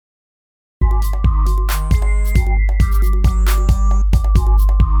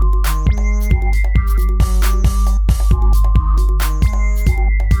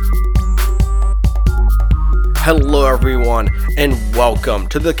Hello everyone, and welcome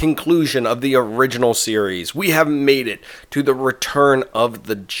to the conclusion of the original series. We have made it to the Return of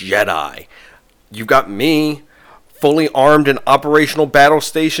the Jedi. You got me, fully armed and operational battle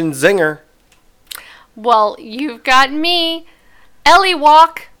station Zinger. Well, you've got me, Ellie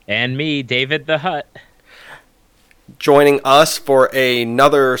Walk. And me, David the Hutt. Joining us for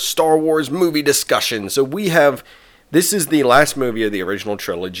another Star Wars movie discussion. This is the last movie of the original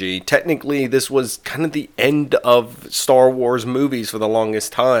trilogy. Technically, this was kind of the end of Star Wars movies for the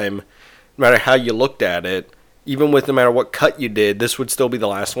longest time. No matter how you looked at it, even with no matter what cut you did, this would still be the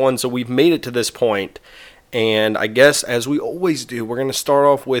last one. So we've made it to this point. And I guess, as we always do, we're going to start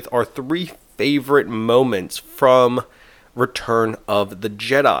off with our 3 favorite moments from Return of the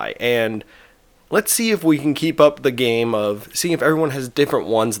Jedi. And let's see if we can keep up the game of seeing if everyone has different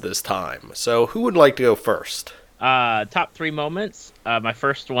ones this time. So who would like to go first? Top 3 moments. My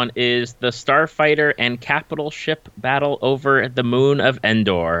first one is the Starfighter and Capital ship battle over the moon of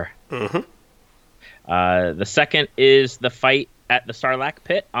Endor. Mm-hmm. The second is the fight at the Sarlacc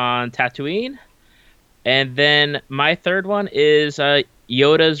pit on Tatooine. And then my third one is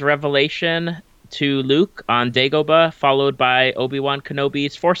Yoda's revelation to Luke on Dagobah, followed by Obi-Wan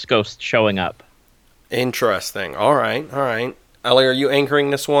Kenobi's Force Ghost showing up. Interesting. All right. Ellie, are you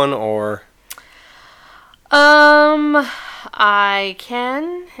anchoring this one, or? I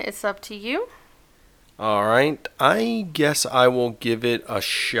can. It's up to you. All right. I guess I will give it a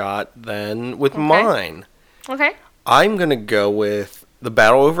shot then with mine. Okay. I'm going to go with the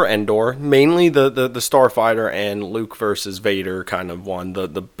battle over Endor, mainly the Starfighter and Luke versus Vader kind of one. The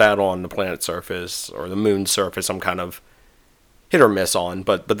battle on the planet surface or the moon surface, I'm kind of hit or miss on,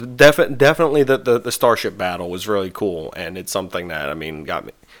 but definitely the starship battle was really cool, and it's something that, I mean, got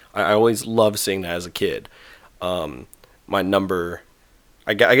me. I always loved seeing that as a kid. My number,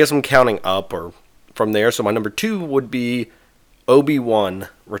 I guess I'm counting up or from there, so my number 2 would be Obi-Wan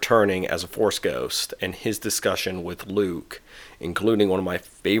returning as a Force Ghost and his discussion with Luke, including one of my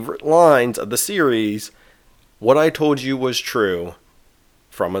favorite lines of the series, "What I told you was true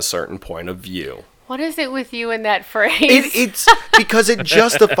from a certain point of view." What is it with you in that phrase? It's because it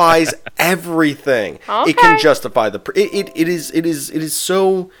justifies everything. Okay. It can justify it is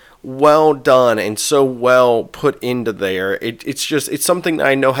so well done and so well put into there. It's something that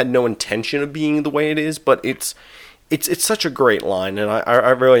I know had no intention of being the way it is, but it's such a great line, and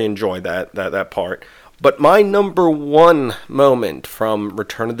I really enjoy that part. But my number 1 moment from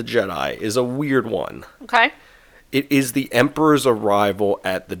Return of the Jedi is a weird one. Okay. It is the Emperor's arrival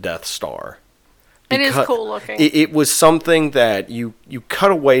at the Death Star. It is cool looking. It was something that you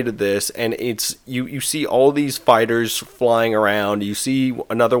cut away to this, and it's you see all these fighters flying around. You see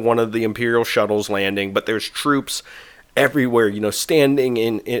another one of the Imperial shuttles landing, but there's troops everywhere,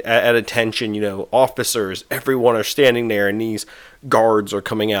 standing at attention. Officers, everyone are standing there, and these guards are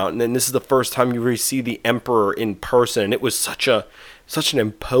coming out. And then this is the first time you really see the Emperor in person. And it was such an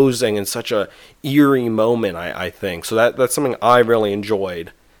imposing and such a eerie moment, I think. So that's something I really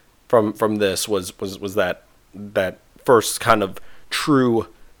enjoyed from this was that first kind of true,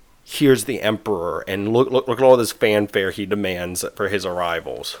 here's the Emperor, and look at all this fanfare he demands for his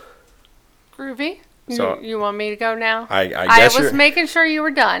arrivals. Groovy. So you want me to go now? I guess I was making sure you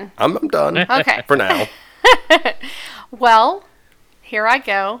were done. I'm done. Okay. For now. Well, here I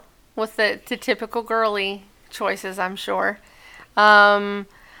go with the typical girly choices, I'm sure. I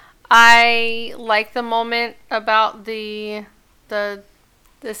like the moment about the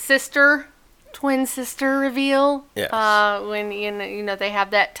twin sister reveal. Yes. When they have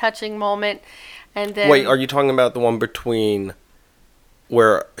that touching moment, and then Wait, are you talking about the one between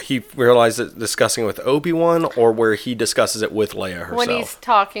where he realizes discussing it with Obi-Wan, or where he discusses it with Leia herself? when he's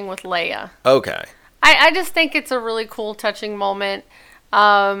talking with Leia? Okay. I just think it's a really cool, touching moment.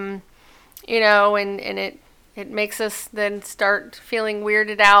 And it makes us then start feeling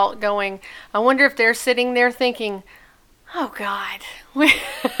weirded out, going, I wonder if they're sitting there thinking, oh God,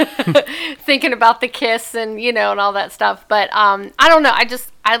 thinking about the kiss and, and all that stuff. But I don't know.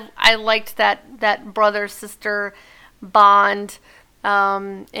 I liked that brother-sister bond.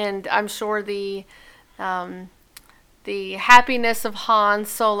 And I'm sure the happiness of Han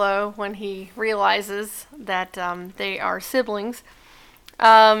Solo when he realizes that they are siblings.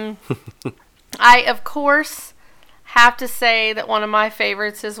 I, of course, have to say that one of my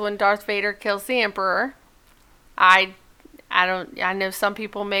favorites is when Darth Vader kills the Emperor. I know some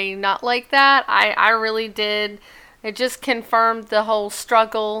people may not like that. I really did. It just confirmed the whole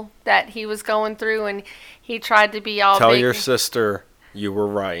struggle that he was going through, and he tried to be all Tell big. your sister you were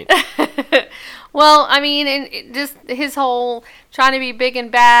right. Well, I mean, and just his whole trying to be big and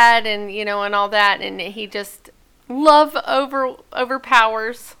bad and, and all that. And he just, love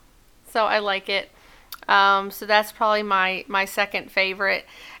overpowers, so I like it. So that's probably my second favorite.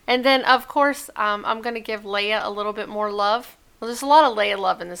 And then, of course, I'm going to give Leia a little bit more love. Well, there's a lot of Leia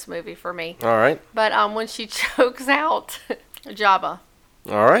love in this movie for me. All right. But when she chokes out Jabba.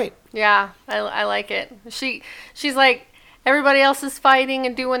 All right. Yeah, I like it. She's like, everybody else is fighting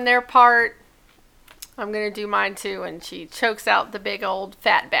and doing their part. I'm going to do mine too. And she chokes out the big old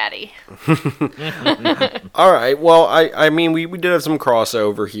fat baddie. All right. Well, I mean, we did have some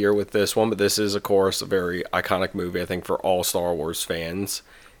crossover here with this one, but this is, of course, a very iconic movie, I think, for all Star Wars fans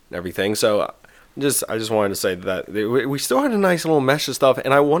and everything. So I just wanted to say that we still had a nice little mesh of stuff.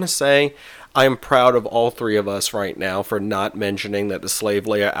 And I want to say I am proud of all three of us right now for not mentioning that the Slave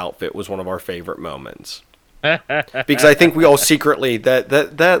Leia outfit was one of our favorite moments. Because I think we all secretly that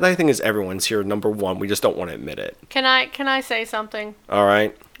I think is everyone's here number one. We just don't want to admit it. Can I say something? All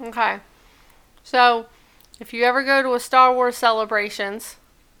right. Okay. So, if you ever go to a Star Wars celebrations,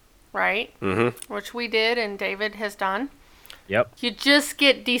 right? Mm-hmm. Which we did and David has done. Yep. You just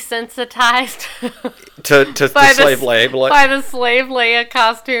get desensitized to the Slave Leia. By the Slave Leia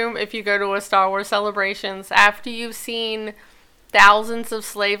costume if you go to a Star Wars celebrations after you've seen thousands of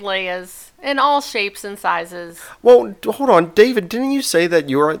Slave Leias in all shapes and sizes. Well, hold on, David. Didn't you say that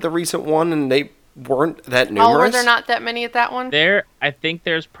you were at the recent one and they weren't that numerous? Oh, were there not that many at that one? I think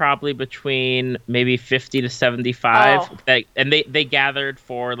there's probably between maybe 50 to 75. Oh. And they gathered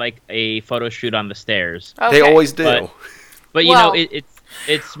for like a photo shoot on the stairs. Okay. They always do. But you know,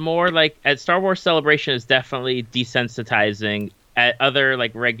 it's more like at Star Wars Celebration is definitely desensitizing. At other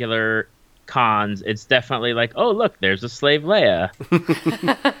like regular cons, it's definitely like, oh look, there's a Slave Leia.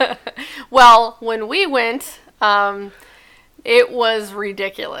 Well, when we went, it was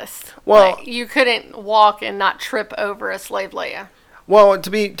ridiculous. Well, like, you couldn't walk and not trip over a Slave Leia. Well, to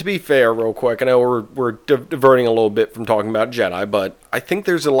be fair, real quick, I know we're diverting a little bit from talking about Jedi, but I think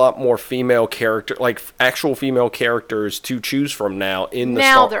there's a lot more female character, like actual female characters to choose from now in the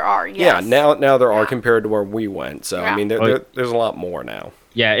now there are, yes. Yeah, now there are compared to where we went. So Yeah. I mean, there's a lot more now.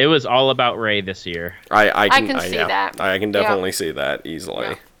 Yeah, it was all about Rey this year. I can see that. I can definitely see that easily.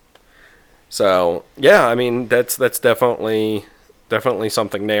 Yeah. So yeah, I mean that's definitely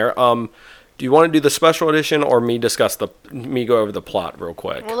something there. Do you want to do the special edition or me go over the plot real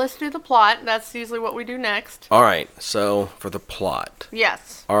quick? Well, let's do the plot. That's usually what we do next. All right. So for the plot.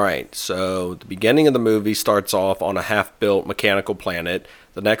 Yes. All right. So the beginning of the movie starts off on a half-built mechanical planet.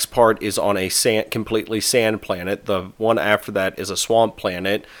 The next part is on a completely sand planet. The one after that is a swamp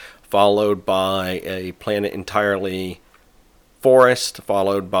planet, followed by a planet entirely forest,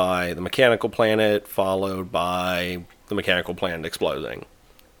 followed by the mechanical planet, followed by the mechanical planet exploding.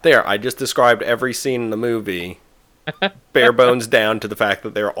 There, I just described every scene in the movie, bare bones down to the fact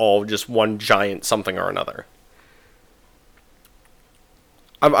that they're all just one giant something or another.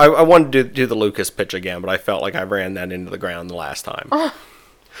 I wanted to do the Lucas pitch again, but I felt like I ran that into the ground the last time.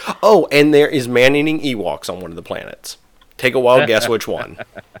 Oh, and there is man-eating Ewoks on one of the planets. Take a wild guess which one.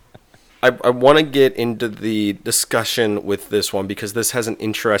 I want to get into the discussion with this one because this has an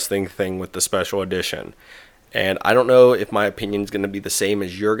interesting thing with the special edition. And I don't know if my opinion is going to be the same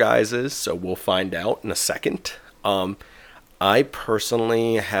as your guys's, so we'll find out in a second. I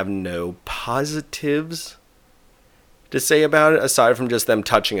personally have no positives to say about it, aside from just them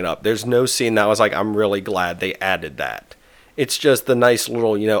touching it up. There's no scene that I was like, I'm really glad they added that. It's just the nice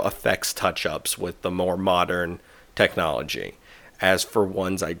little, effects touch-ups with the more modern technology. As for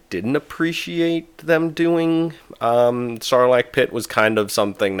ones I didn't appreciate them doing, Sarlacc Pit was kind of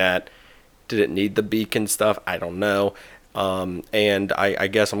something that did it need the beacon stuff? I don't know. And I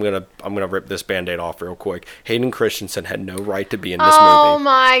guess I'm gonna rip this Band-Aid off real quick. Hayden Christensen had no right to be in this movie. Oh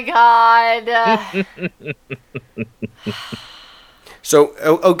my god. So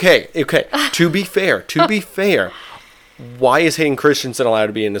okay. To be fair, why is Hayden Christensen allowed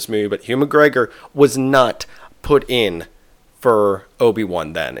to be in this movie, but Hugh McGregor was not put in for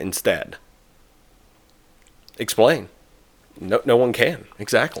Obi-Wan then instead? Explain. No one can.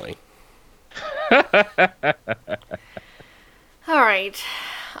 Exactly. All right.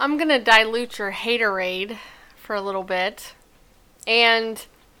 I'm going to dilute your haterade for a little bit. And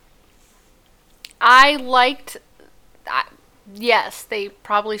I liked... yes, they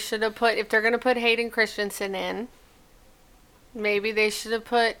probably should have put... If they're going to put Hayden Christensen in, maybe they should have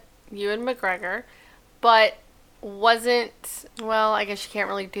put Ewan McGregor. But wasn't... Well, I guess you can't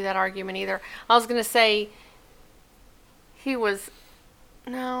really do that argument either. I was going to say he was...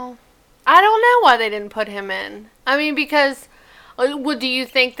 No... I don't know why they didn't put him in. I mean, because do you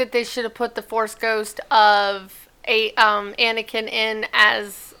think that they should have put the Force Ghost of Anakin in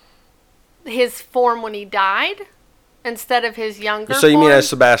as his form when he died? instead of his younger So you mean form. as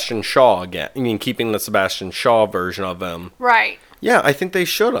Sebastian Shaw again? You mean keeping the Sebastian Shaw version of him? Right. Yeah, I think they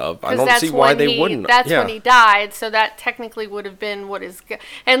should have. I 'Cause don't that's see why when they wouldn't. That's yeah. when he died, so that technically would have been what is...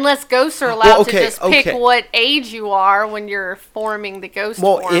 Unless ghosts are allowed to just pick what age you are when you're forming the ghost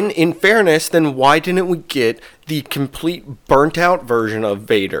Well, form. in fairness, then why didn't we get the complete burnt-out version of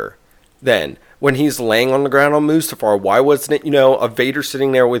Vader then? When he's laying on the ground on Mustafar, why wasn't it, a Vader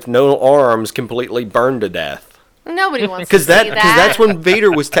sitting there with no arms completely burned to death? Nobody wants to see that. Because that's when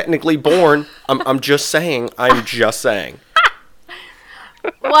Vader was technically born. I'm just saying.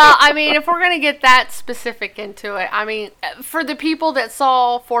 Well, I mean, if we're going to get that specific into it, I mean, for the people that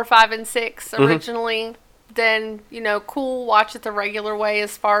saw 4, 5, and 6 originally, then, cool, watch it the regular way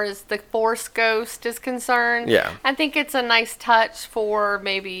as far as the Force Ghost is concerned. Yeah. I think it's a nice touch for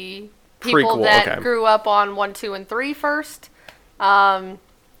maybe people Prequel, that okay. grew up on 1, 2, and 3 first.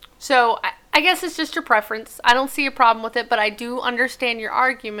 So I guess it's just your preference. I don't see a problem with it, but I do understand your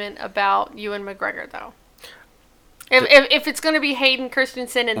argument about Ewan McGregor, though. If it's going to be Hayden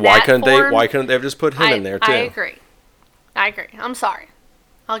Christensen in Why that couldn't form, they have just put him in there too? I agree. I'm sorry.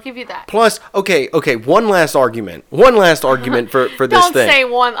 I'll give you that. Plus, okay, one last argument for this Don't thing. say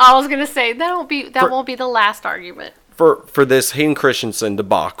one. I was going to say that won't be the last argument. For this Hayden Christensen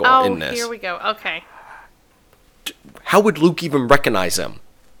debacle in this. Here we go. Okay. How would Luke even recognize him?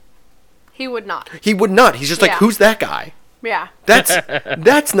 He would not. He would not. He's just like, Yeah. who's that guy? Yeah.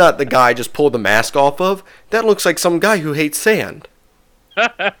 That's not the guy I just pulled the mask off of. That looks like some guy who hates sand.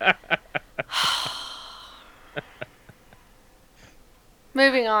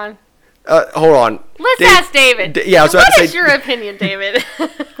 Moving on. Hold on. Let's ask David. Yeah, I was about to What is say. your opinion, David?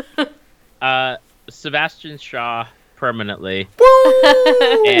 Sebastian Shaw permanently,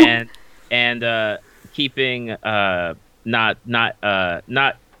 Woo! and keeping not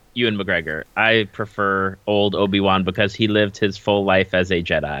Ewan McGregor. I prefer old Obi-Wan because he lived his full life as a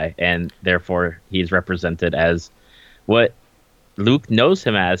Jedi, and therefore he's represented as what Luke knows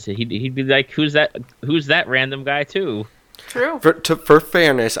him as. He'd be like, who's that random guy too? True. For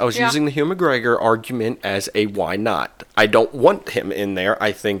fairness, I was Yeah. using the Hugh McGregor argument as a why not. I don't want him in there.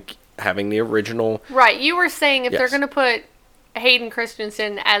 I think having the original. Right. You were saying if they're Yes. going to put Hayden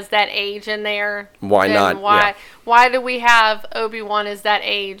Christensen as that age in there, Why then not? Yeah. Why do we have Obi-Wan as that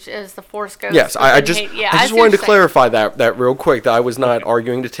age as the Force Ghost? Yes, but I then just Hayden- I see just what wanted to you're saying. clarify that real quick. That I was not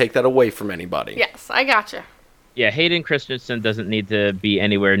arguing to take that away from anybody. Yes, I gotcha. Yeah, Hayden Christensen doesn't need to be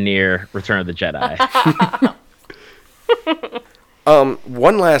anywhere near Return of the Jedi.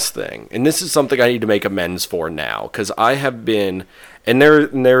 One last thing, and this is something I need to make amends for now, because I have been, and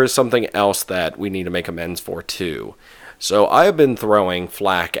there is something else that we need to make amends for too. So I have been throwing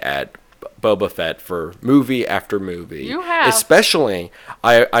flack at Boba Fett for movie after movie. You have. Especially,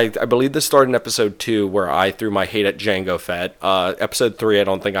 I believe this started in episode 2 where I threw my hate at Jango Fett. Episode 3, I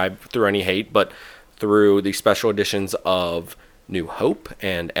don't think I threw any hate, but through the special editions of New Hope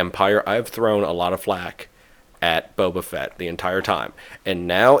and Empire, I've thrown a lot of flack at Boba Fett the entire time. And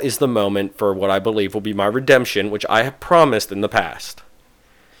now is the moment for what I believe will be my redemption, which I have promised in the past.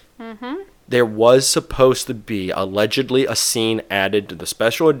 Mm-hmm. There was supposed to be allegedly a scene added to the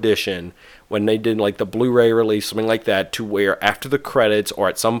special edition when they did like the Blu-ray release, something like that, to where after the credits or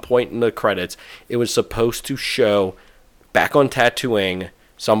at some point in the credits, it was supposed to show back on Tatooine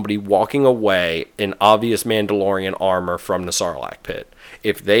somebody walking away in obvious Mandalorian armor from the Sarlacc pit.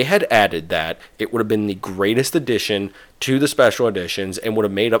 If they had added that, it would have been the greatest addition to the special editions and would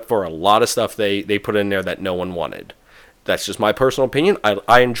have made up for a lot of stuff they put in there that no one wanted. That's just my personal opinion.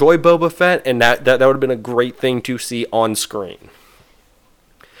 I enjoy Boba Fett, and that would have been a great thing to see on screen.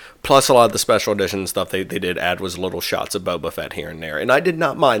 Plus, a lot of the special edition stuff they did add was little shots of Boba Fett here and there, and I did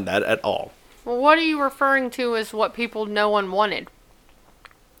not mind that at all. Well, what are you referring to as what no one wanted?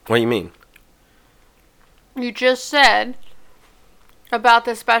 What do you mean? You just said about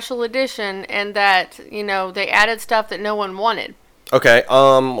the special edition and that, they added stuff that no one wanted. Okay,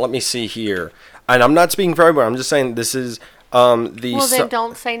 let me see here. And I'm not speaking for everyone. I'm just saying this is the. Well, then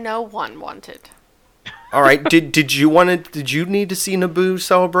don't say no one wanted. All right. Did you need to see Naboo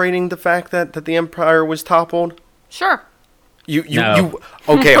celebrating the fact that the Empire was toppled? Sure. No.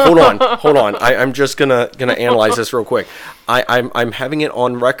 Okay, hold on. I'm just gonna analyze this real quick. I'm having it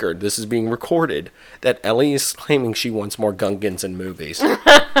on record. This is being recorded that Ellie is claiming she wants more Gungans in movies.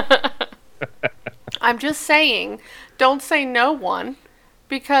 I'm just saying, don't say no one,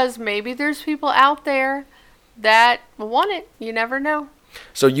 because maybe there's people out there that want it. You never know.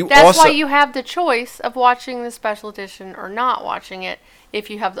 So you That's also why you have the choice of watching the special edition or not watching it if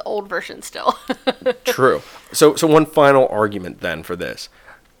you have the old version still. True. So one final argument then for this.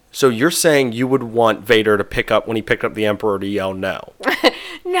 So you're saying you would want Vader to when he picked up the Emperor, to yell no?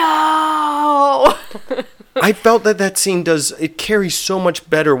 No! I felt that scene it carries so much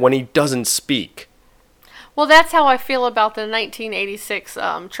better when he doesn't speak. Well, that's how I feel about the 1986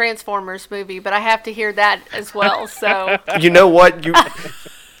 Transformers movie, but I have to hear that as well. So you know what, you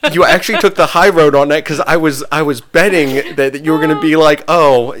actually took the high road on that, because I was betting that you were going to be like,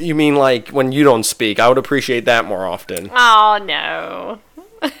 oh, you mean like when you don't speak? I would appreciate that more often. Oh no,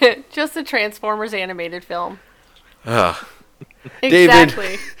 just the Transformers animated film.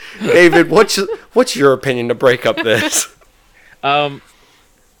 Exactly. David, what's your opinion to break up this?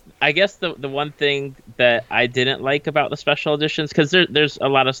 I guess the one thing that I didn't like about the special editions, because there's a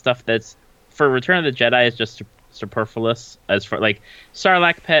lot of stuff that's, for Return of the Jedi, is just superfluous. As for like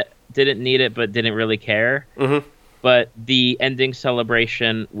Sarlacc Pit, didn't need it but didn't really care. Mm-hmm. But the ending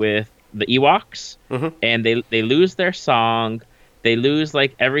celebration with the Ewoks, and they lose their song, they lose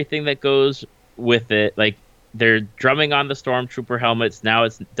like everything that goes with it. Like they're drumming on the stormtrooper helmets, now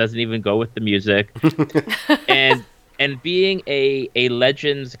it doesn't even go with the music. And being a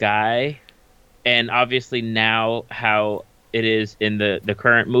Legends guy, and obviously now how it is in the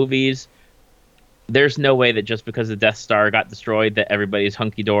current movies, there's no way that just because the Death Star got destroyed that everybody's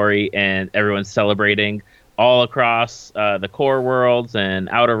hunky-dory and everyone's celebrating all across the core worlds and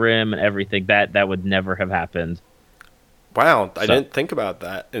Outer Rim and everything. That would never have happened. Wow, I didn't think about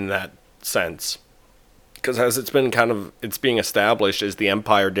that in that sense. Because as it's being established, is the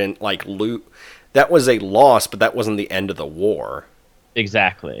Empire didn't like loot. That was a loss, but that wasn't the end of the war.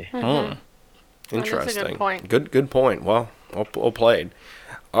 Exactly. Mm-hmm. Interesting. That's a good point. Good point. Well played.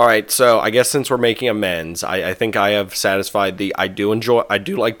 All right, so I guess since we're making amends, I think I have satisfied I do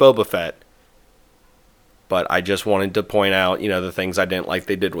like Boba Fett, but I just wanted to point out, the things I didn't like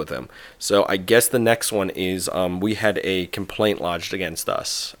they did with him. So I guess the next one is we had a complaint lodged against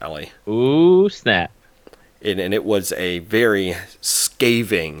us, Ellie. Ooh, snap. And it was a very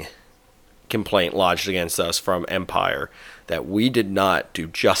scathing complaint lodged against us from Empire that we did not do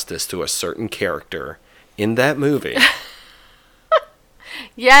justice to a certain character in that movie.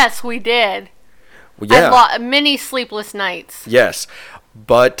 Yes, we did. Well, yeah. I many sleepless nights. Yes,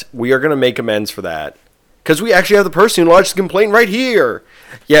 but we are going to make amends for that, because we actually have the person who lodged the complaint right here.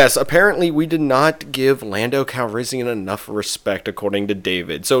 Yes, apparently we did not give Lando Calrissian enough respect, according to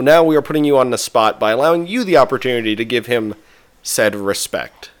David. So now we are putting you on the spot by allowing you the opportunity to give him said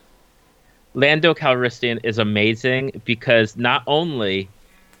respect. Lando Calrissian is amazing because not only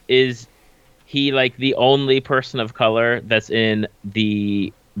is he like the only person of color that's in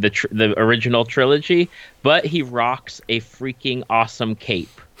the original trilogy, but he rocks a freaking awesome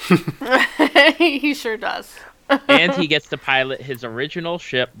cape. He sure does. And he gets to pilot his original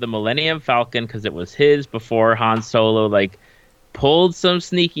ship, the Millennium Falcon, because it was his before Han Solo pulled some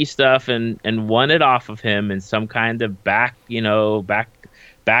sneaky stuff and won it off of him in some kind of backroom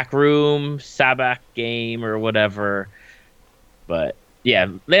sabacc game or whatever. But yeah,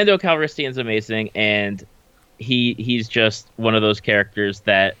 Lando Calrissian's amazing, and he's just one of those characters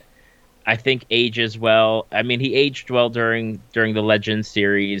that I think ages well. I mean, he aged well during the Legends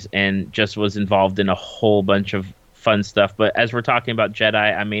series and just was involved in a whole bunch of fun stuff. But as we're talking about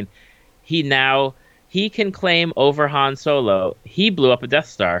Jedi, I mean, he can claim over Han Solo. He blew up a Death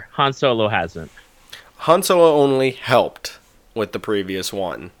Star. Han Solo hasn't. Han Solo only helped with the previous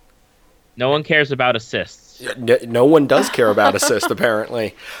one. No one cares about assists. No one does care about assist,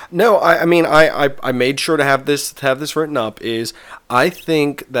 apparently. No, I mean, I made sure to have this written up. Is I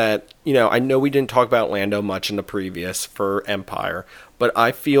think that, I know we didn't talk about Lando much in the previous for Empire, but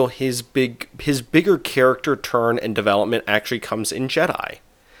I feel his bigger character turn and development actually comes in Jedi.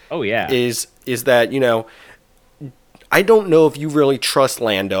 Oh yeah. Is that, I don't know if you really trust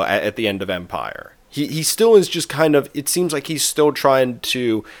Lando at the end of Empire. He still is just kind of, it seems like he's still trying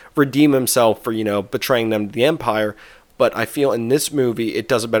to redeem himself for, betraying them to the Empire. But I feel in this movie, it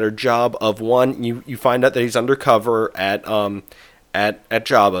does a better job of, one, you find out that he's undercover at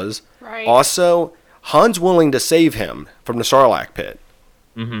Jabba's. Right. Also, Han's willing to save him from the Sarlacc pit.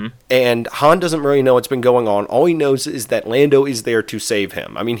 Mm-hmm. And Han doesn't really know what's been going on. All he knows is that Lando is there to save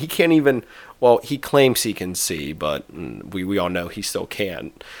him. I mean, he can't even, well, he claims he can see, but we all know he still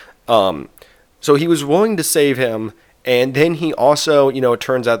can't. So he was willing to save him, and then he also, it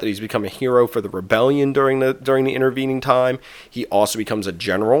turns out that he's become a hero for the rebellion during the intervening time. He also becomes a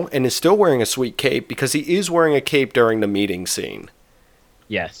general and is still wearing a sweet cape, because he is wearing a cape during the meeting scene.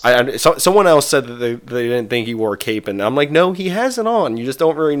 Yes. Someone else said that they didn't think he wore a cape, and I'm like, no, he has it on. You just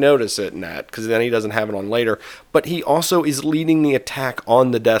don't really notice it in that, because then he doesn't have it on later. But he also is leading the attack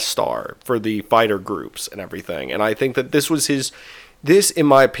on the Death Star for the fighter groups and everything. And I think that this was This, in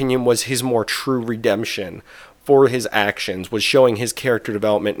my opinion, was his more true redemption for his actions, was showing his character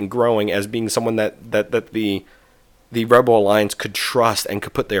development and growing as being someone that the Rebel Alliance could trust and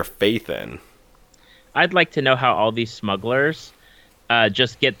could put their faith in. I'd like to know how all these smugglers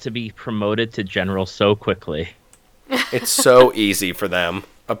just get to be promoted to general so quickly. It's so easy for them,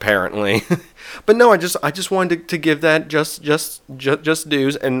 apparently. But no, I just wanted to give that just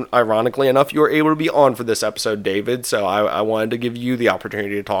dues, and ironically enough, you were able to be on for this episode, David. So I wanted to give you the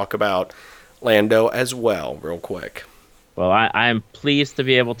opportunity to talk about Lando as well, real quick. Well, I am pleased to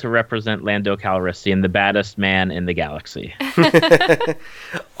be able to represent Lando Calrissian, the baddest man in the galaxy.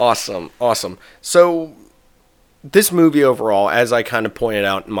 Awesome. So this movie overall, as I kind of pointed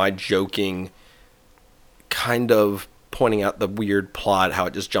out in my joking, kind of pointing out the weird plot, how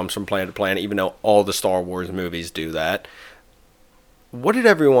it just jumps from planet to planet, even though all the Star Wars movies do that. What did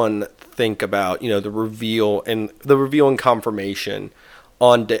everyone think about, the reveal and confirmation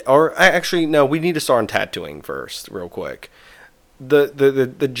on actually, no, we need to start on Tatooine first, real quick. The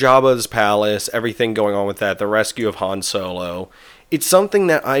Jabba's palace, everything going on with that, the rescue of Han Solo. It's something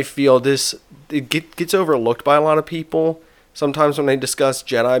that I feel it gets overlooked by a lot of people sometimes when they discuss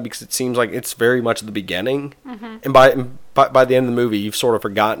Jedi, because it seems like it's very much the beginning. Mm-hmm. And by the end of the movie, you've sort of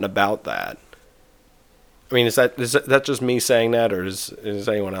forgotten about that. I mean, is that just me saying that, or is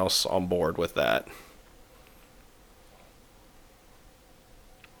anyone else on board with that?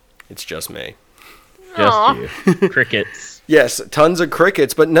 It's just me. Just you. Crickets. Yes, tons of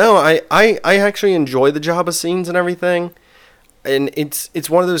crickets. But no, I actually enjoy the Jabba scenes and everything. And it's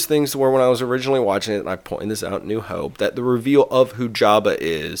one of those things where when I was originally watching it, and I pointed this out in New Hope, that the reveal of who Jabba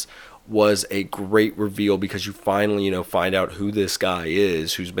is was a great reveal, because you finally, find out who this guy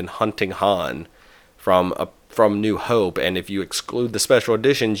is who's been hunting Han from New Hope. And if you exclude the special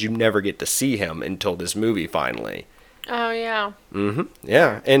editions, you never get to see him until this movie finally. Oh, yeah. Mm-hmm.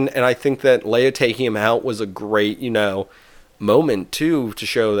 Yeah. And I think that Leia taking him out was a great, moment, too, to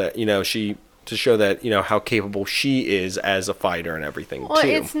show that, how capable she is as a fighter and everything, well, too.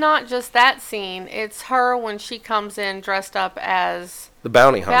 Well, it's not just that scene. It's her when she comes in dressed up as the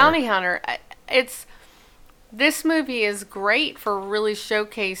bounty hunter. This movie is great for really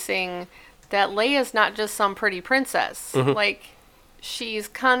showcasing that Leia's not just some pretty princess. Mm-hmm. Like, she's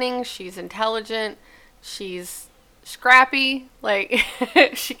cunning, she's intelligent, she's scrappy. Like,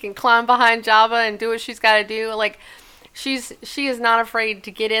 she can climb behind Jabba and do what she's got to do. Like, she is not afraid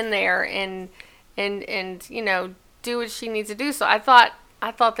to get in there and do what she needs to do. So I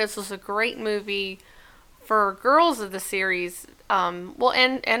thought this was a great movie for girls of the series,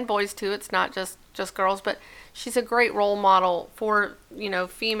 and boys too. It's not just girls, but she's a great role model for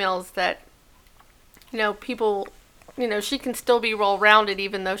females that people she can still be well-rounded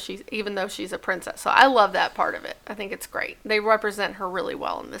even though she's a princess. So I love that part of it. I think it's great. They represent her really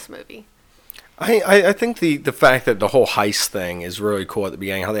well in this movie. I think the fact that the whole heist thing is really cool at the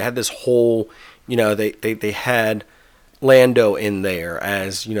beginning. How they had this whole, they had Lando in there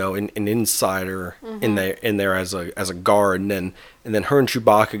as an insider, mm-hmm. in there as a guard, and then her and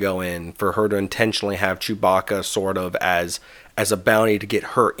Chewbacca go in for her to intentionally have Chewbacca sort of as a bounty to get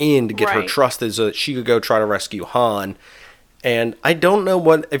her in, to get her trusted so that she could go try to rescue Han. And I don't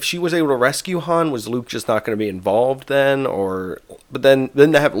know if she was able to rescue Han, was Luke just not going to be involved then? But then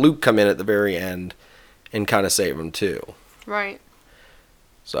to have Luke come in at the very end and kind of save him too. Right.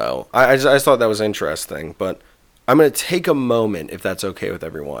 So I just thought that was interesting. But I'm going to take a moment, if that's okay with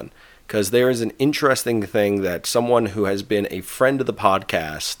everyone, because there is an interesting thing that someone who has been a friend of the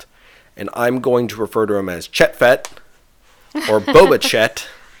podcast, and I'm going to refer to him as Chet Fett or Boba Chet.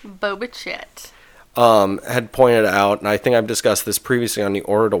 Boba Chet. Had pointed out, and I think I've discussed this previously on the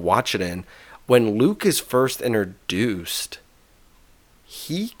order to watch it in, when Luke is first introduced,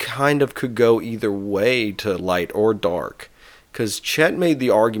 he kind of could go either way to light or dark. Because Chet made the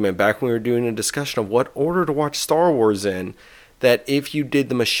argument back when we were doing a discussion of what order to watch Star Wars in, that if you did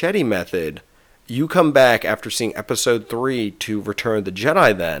the machete method, you come back after seeing Episode 3 to Return of the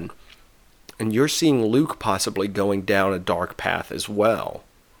Jedi then, and you're seeing Luke possibly going down a dark path as well.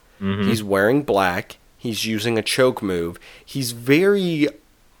 Mm-hmm. He's wearing black. He's using a choke move. He's very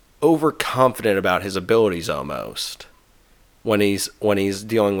overconfident about his abilities almost when he's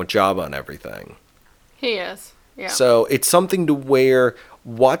dealing with Jabba and everything. He is. Yeah. So it's something to where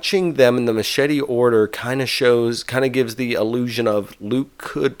watching them in the machete order kind of gives the illusion of Luke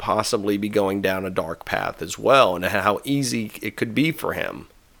could possibly be going down a dark path as well, and how easy it could be for him.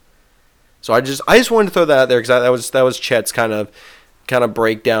 So I just wanted to throw that out there, because that was Chet's kind of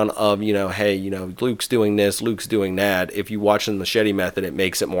breakdown of, hey, Luke's doing this, Luke's doing that. If you watch the machete method, it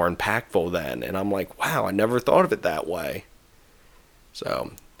makes it more impactful then. And I'm like, wow, I never thought of it that way.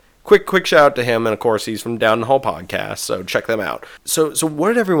 So, quick shout out to him, and of course he's from Down the Hall podcast, so check them out. So what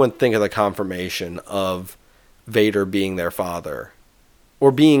did everyone think of the confirmation of Vader being their father,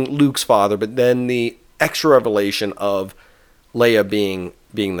 or being Luke's father, but then the extra revelation of Leia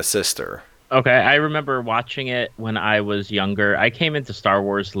being the sister? Okay, I remember watching it when I was younger. I came into Star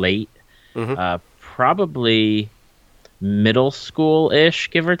Wars late, probably middle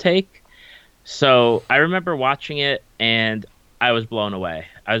school-ish, give or take. So I remember watching it, and I was blown away.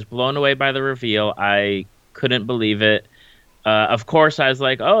 I was blown away by the reveal. I couldn't believe it. Of course, I was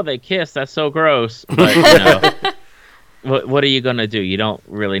like, "Oh, they kissed. That's so gross." But what are you gonna do? You don't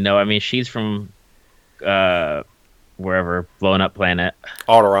really know. I mean, she's from wherever, blown up planet,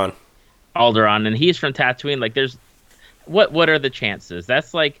 Alderaan, and he's from Tatooine. Like, there's what are the chances?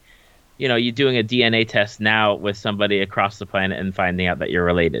 That's like, you doing a DNA test now with somebody across the planet and finding out that you're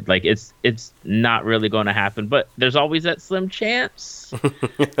related. Like, it's not really going to happen, but there's always that slim chance.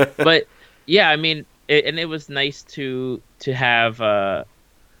 But yeah, I mean, it was nice to have Obi-Wan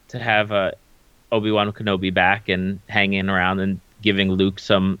Kenobi back and hanging around and giving Luke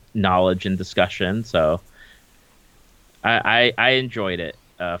some knowledge and discussion. So I enjoyed it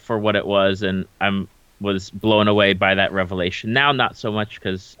for what it was, and was blown away by that revelation. Now, not so much,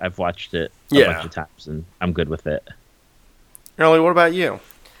 because I've watched it a bunch of times and I'm good with it. Ellie, what about you?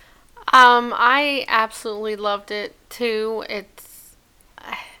 I absolutely loved it too.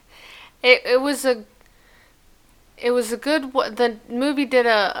 It was a good. The movie did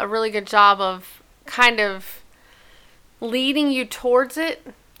a really good job of kind of leading you towards it.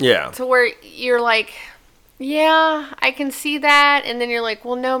 Yeah. To where you're like, yeah, I can see that, and then you're like,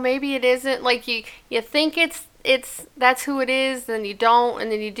 well, no, maybe it isn't. Like, you think it's that's who it is, then you don't,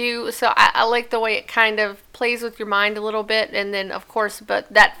 and then you do. So I like the way it kind of plays with your mind a little bit, and then of course,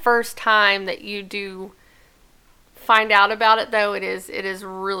 but that first time that you do find out about it, though, it is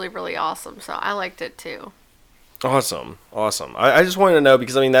really, really awesome. So I liked it too. Awesome. I just wanted to know,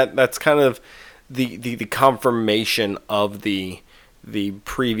 because I mean that's kind of the confirmation of the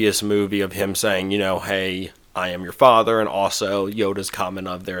previous movie of him saying, hey, I am your father, and also Yoda's comment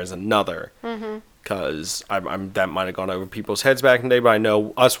of there is another. Because that might have gone over people's heads back in the day, but I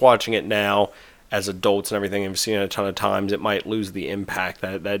know us watching it now as adults and everything, and seen it a ton of times, it might lose the impact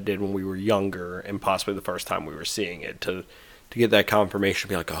that did when we were younger, and possibly the first time we were seeing it, to get that confirmation,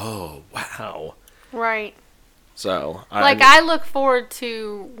 be like, oh, wow. Right. So I look forward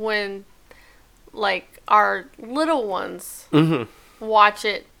to when, like, our little ones watch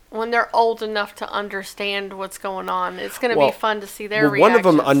it when they're old enough to understand what's going on. It's going to be fun to see their reactions. One of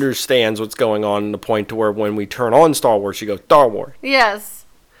them understands what's going on, to the point to where when we turn on Star Wars, she goes, Star Wars. Yes.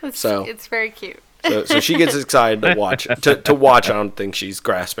 It's very cute. So she gets excited to watch. To watch, I don't think she's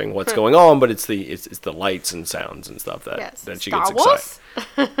grasping what's going on, but it's the lights and sounds and stuff that she gets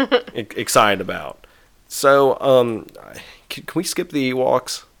excited about. So, can we skip the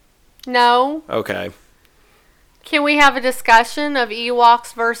Ewoks? No. Okay. Can we have a discussion of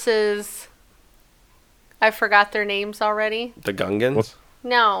Ewoks versus... I forgot their names already. The Gungans?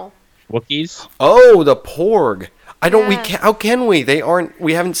 No. Wookiees? Oh, the Porg. I don't... Yeah. How can we? They aren't...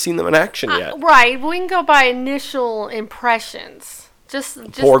 We haven't seen them in action yet. Right. We can go by initial impressions. Just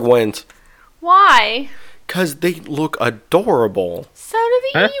Porg wins. Why? Because they look adorable. So do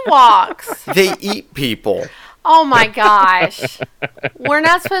the Ewoks. They eat people. Oh my gosh. We're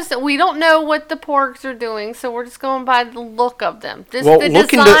not supposed to... We don't know what the Porgs are doing, so we're just going by the look of them. Just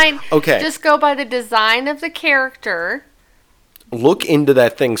Just go by the design of the character. Look into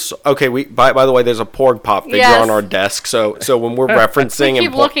that thing. Okay, by the way, there's a Porg pop figure on our desk, so when we're referencing... we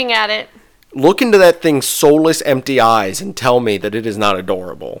keep looking at it. Look into that thing's soulless, empty eyes and tell me that it is not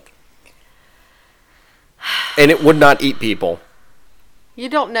adorable. And it would not eat people. You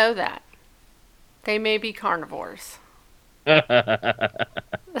don't know that. They may be carnivores. Wait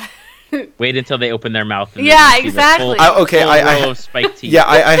until they open their mouth. And exactly. Full spiked teeth. Yeah,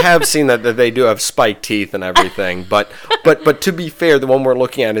 I have seen that they do have spiked teeth and everything. but to be fair, the one we're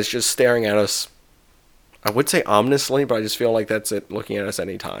looking at is just staring at us. I would say ominously, but I just feel like that's it, looking at us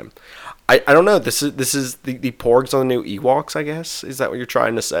anytime. I don't know. This is the Porgs on the new Ewoks, I guess. Is that what you're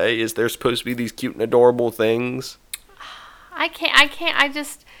trying to say? Is there supposed to be these cute and adorable things? I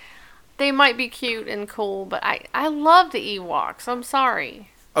can't. They might be cute and cool, but I love the Ewoks. I'm sorry.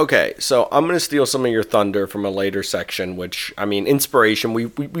 Okay, so I'm going to steal some of your thunder from a later section, which, I mean, inspiration.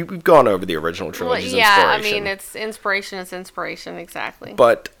 We've gone over the original trilogy's inspiration. I mean, it's inspiration, exactly.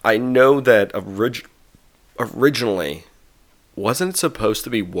 But I know that originally, wasn't it supposed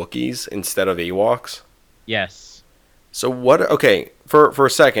to be Wookiees instead of Ewoks? Yes. So for a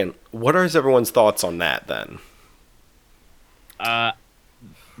second, what are everyone's thoughts on that then?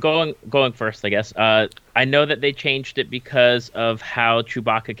 going first, I guess. I know that they changed it because of how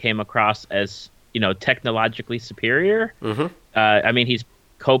Chewbacca came across as, technologically superior. Mm-hmm. I mean, he's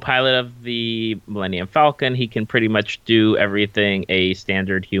co-pilot of the Millennium Falcon. He can pretty much do everything a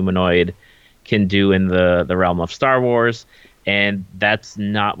standard humanoid can do in the realm of Star Wars, and that's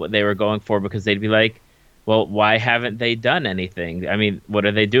not what they were going for, because they'd be like, well, why haven't they done anything? I mean, what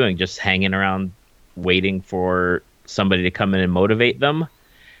are they doing? Just hanging around waiting for somebody to come in and motivate them?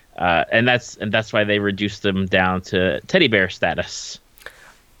 And that's why they reduced them down to teddy bear status.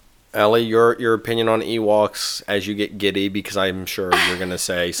 Ellie, your opinion on Ewoks as you get giddy, because I'm sure you're going to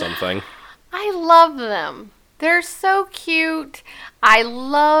say something. I love them. They're so cute. I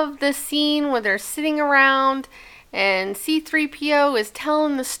love the scene where they're sitting around and C-3PO is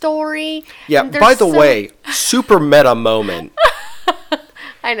telling the story. Yeah, by the way, super meta moment.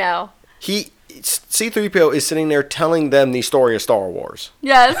 I know. C-3PO is sitting there telling them the story of Star Wars.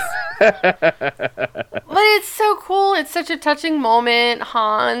 Yes. But it's so cool. It's such a touching moment.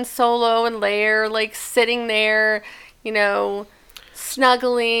 Han, Solo, and Leia like sitting there,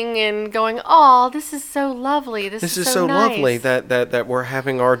 snuggling and going, "Oh, this is so lovely. This is so nice. Lovely that we're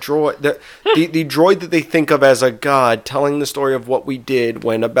having our droid, the droid that they think of as a god, telling the story of what we did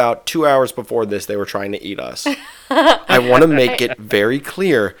when about 2 hours before this they were trying to eat us." I want to make it very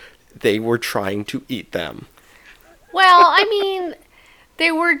clear, they were trying to eat them. Well, I mean,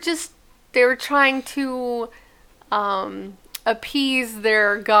 they were trying to appease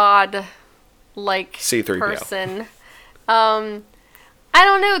their god-like C-3PO person. I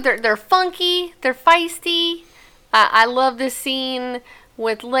don't know. They're funky. They're feisty. I love this scene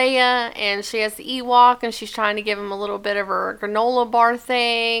with Leia, and she has the Ewok, and she's trying to give him a little bit of her granola bar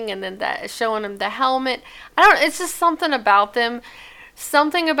thing, and then showing him the helmet. It's just something about them.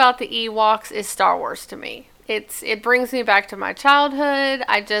 Something about the Ewoks is Star Wars to me. It brings me back to my childhood.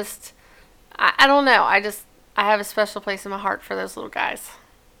 I don't know. I have a special place in my heart for those little guys.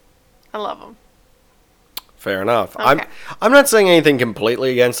 I love them. Fair enough. Okay. I'm not saying anything completely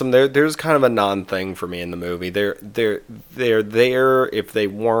against them. There's kind of a non-thing for me in the movie. They're there. If they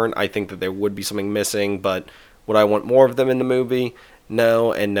weren't, I think that there would be something missing. But would I want more of them in the movie?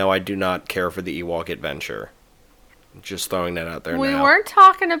 No, and no, I do not care for the Ewok adventure. Just throwing that out there now. We weren't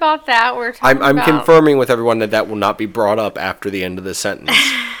talking about that. We're talking I'm about... confirming with everyone that will not be brought up after the end of the sentence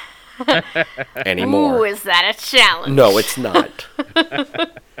anymore. Ooh, is that a challenge? No, it's not.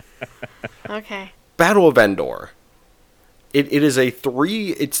 Okay. Battle of Endor. It is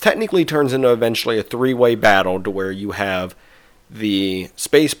it technically turns into eventually a three-way battle, to where you have the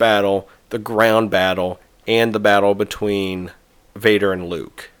space battle, the ground battle, and the battle between Vader and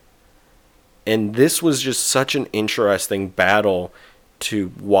Luke. And this was just such an interesting battle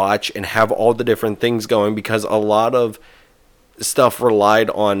to watch and have all the different things going, because a lot of stuff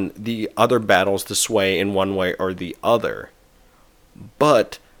relied on the other battles to sway in one way or the other.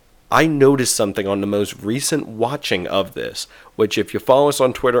 But I noticed something on the most recent watching of this, which if you follow us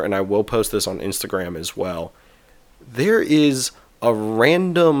on Twitter, and I will post this on Instagram as well, there is a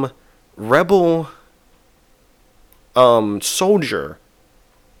random rebel soldier,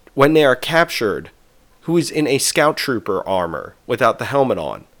 when they are captured, who is in a scout trooper armor without the helmet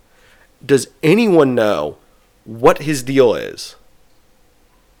on. Does anyone know what his deal is?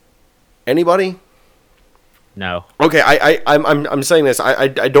 Anybody? No. Okay, I'm saying this. I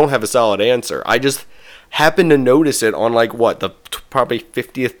don't have a solid answer. I just happened to notice it on the probably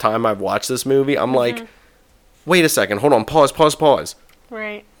 50th time I've watched this movie. I'm like, wait a second, hold on, pause.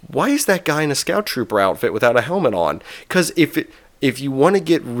 Right. Why is that guy in a scout trooper outfit without a helmet on? Because if you want to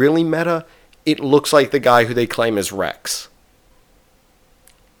get really meta, it looks like the guy who they claim is Rex.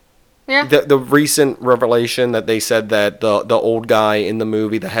 Yeah. The recent revelation that they said that the old guy in the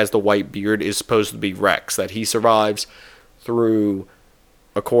movie that has the white beard is supposed to be Rex, that he survives through,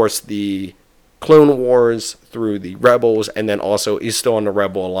 of course, the Clone Wars, through the Rebels, and then also is still in the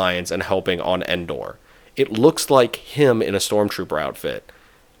Rebel Alliance and helping on Endor. It looks like him in a stormtrooper outfit.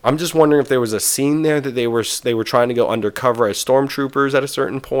 I'm just wondering if there was a scene there that they were trying to go undercover as stormtroopers at a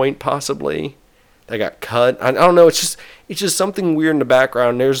certain point, possibly. They got cut. I don't know. It's just something weird in the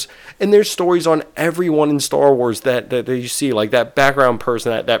background. There's stories on everyone in Star Wars that you see, like that background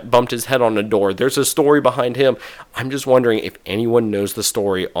person that bumped his head on the door. There's a story behind him. I'm just wondering if anyone knows the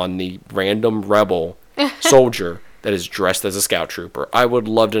story on the random rebel soldier that is dressed as a scout trooper. I would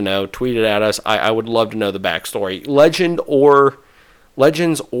love to know. Tweet it at us. I would love to know the backstory,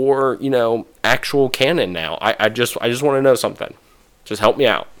 Legends or actual canon. Now, I just want to know something. Just help me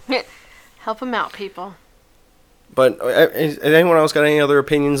out. Help them out, people. But has anyone else got any other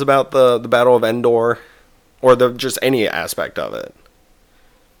opinions about the Battle of Endor, or just any aspect of it?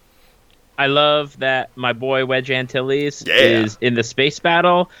 I love that my boy Wedge Antilles Yeah. is in the space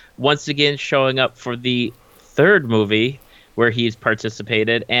battle, once again showing up for the third movie where he's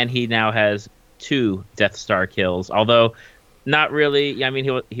participated, and he now has 2 Death Star kills. Although, not really. I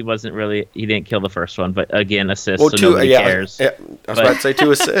mean, he wasn't really. He didn't kill the first one, but again, assist. So nobody cares. I was about to say 2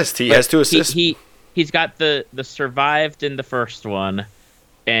 assists. He has 2 assists. He's got the survived in the first one,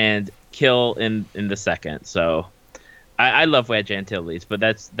 and kill in the second. So I love Wedge Antilles, but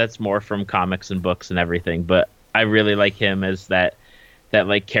that's more from comics and books and everything. But I really like him as that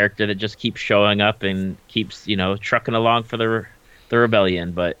like character that just keeps showing up and keeps, trucking along for the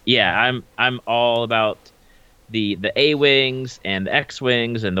rebellion. But yeah, I'm all about the A-wings and the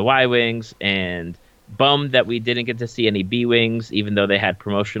X-wings and the Y-wings, and bummed that we didn't get to see any B-wings, even though they had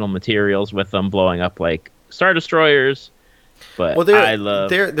promotional materials with them blowing up like Star Destroyers. But they're I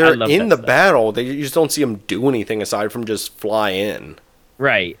love in the stuff. battle. You just don't see them do anything aside from just fly in.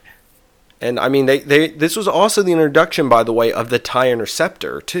 Right. And I mean, this was also the introduction, by the way, of the TIE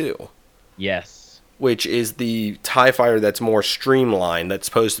Interceptor too. Yes. Which is the TIE fighter that's more streamlined. That's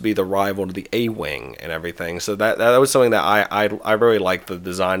supposed to be the rival to the A-wing and everything. So that was something that I really liked, the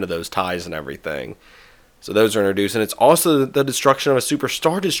design of those TIEs and everything. So those are introduced, and it's also the destruction of a Super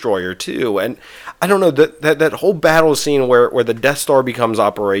Star Destroyer too. And I don't know, that whole battle scene where the Death Star becomes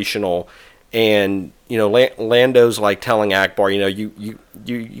operational, and Lando's like telling Akbar, you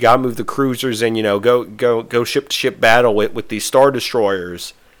gotta move the cruisers and go ship to ship battle with these Star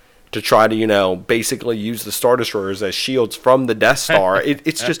Destroyers to try to basically use the Star Destroyers as shields from the Death Star.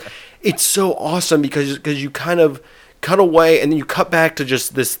 It's so awesome because you kind of cut away, and then you cut back to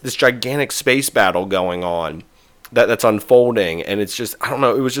just this gigantic space battle going on that's unfolding, and it's just, I don't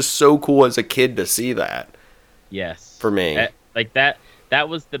know, it was just so cool as a kid to see that. Yes. For me. Like that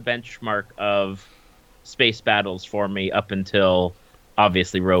was the benchmark of space battles for me up until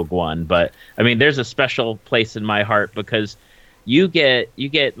obviously Rogue One. But I mean, there's a special place in my heart because you get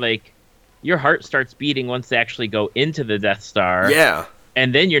like, your heart starts beating once they actually go into the Death Star. Yeah.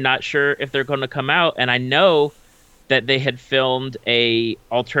 And then you're not sure if they're going to come out, and I know that they had filmed a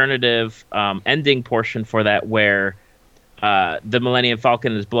alternative ending portion for that where the Millennium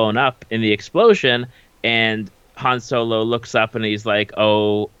Falcon is blown up in the explosion, and Han Solo looks up and he's like,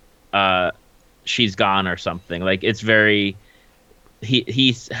 "Oh, she's gone" or something. Like, it's very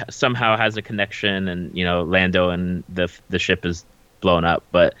he somehow has a connection, and Lando and the ship is blown up.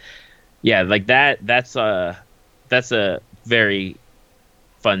 But yeah, like that's a very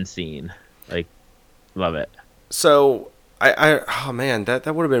fun scene. Like, love it. So oh man, that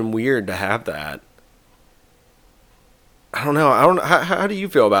would have been weird to have that. I don't know. How do you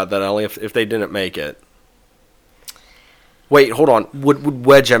feel about that, Ellie? If they didn't make it, wait, hold on. Would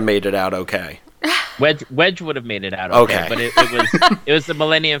Wedge have made it out okay? Wedge would have made it out okay. But it was the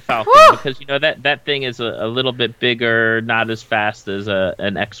Millennium Falcon because that thing is a little bit bigger, not as fast as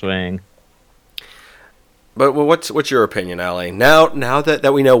an X-wing. But what's your opinion, Ellie? Now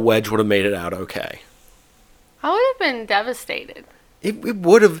that we know Wedge would have made it out okay. I would have been devastated. It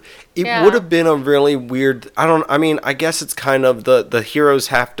would have been a really weird. I guess it's kind of the heroes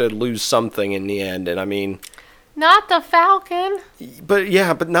have to lose something in the end, and I mean, not the Falcon. But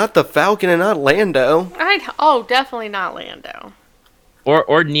not the Falcon and not Lando. Definitely not Lando.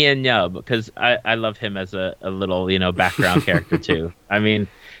 Or Nien Nunb, because I love him as a little background character too. I mean,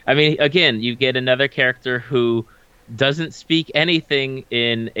 again, you get another character who doesn't speak anything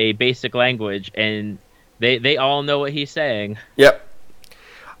in a basic language, and They all know what he's saying. Yep.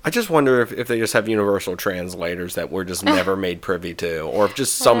 I just wonder if they just have universal translators that we're just never made privy to, or if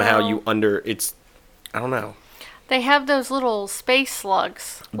just somehow I don't know. They have those little space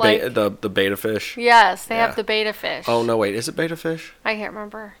slugs. The beta fish? Yes, they have the beta fish. Oh, no, wait. Is it beta fish? I can't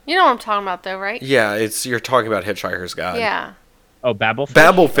remember. You know what I'm talking about, though, right? Yeah, you're talking about Hitchhiker's Guide. Yeah. Oh, Babelfish?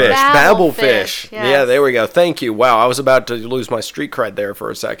 Babelfish. Yes. Yeah, there we go. Thank you. Wow, I was about to lose my street cred there for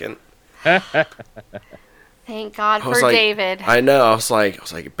a second. Thank God for David. I know. I was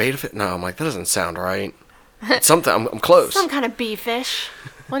like, beta fish? No, I'm like, that doesn't sound right. It's something. I'm close. Some kind of bee fish.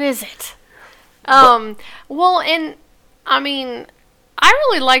 What is it? Well, and I mean, I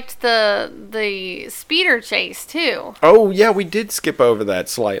really liked the speeder chase too. Oh yeah, we did skip over that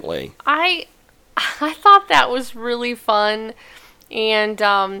slightly. I thought that was really fun, and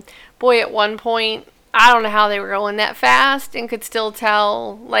boy, at one point, I don't know how they were going that fast and could still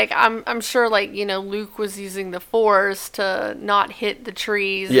tell. Like, I'm sure, like, Luke was using the Force to not hit the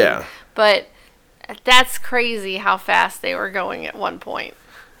trees. Yeah. But that's crazy how fast they were going at one point.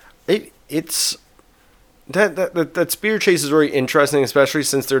 It's that speeder chase is very interesting, especially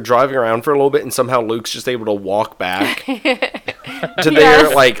since they're driving around for a little bit and somehow Luke's just able to walk back. to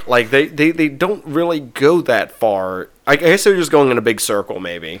there, Yes. like they don't really go that far. I guess they're just going in a big circle,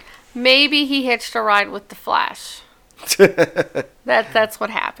 maybe. Maybe he hitched a ride with the Flash. That's what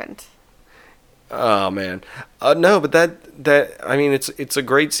happened. Oh man, no, but that I mean, it's a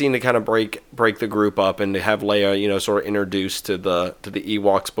great scene to kind of break the group up and to have Leia, sort of introduced to the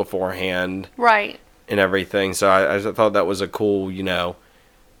Ewoks beforehand Right. and everything. So I thought that was a cool,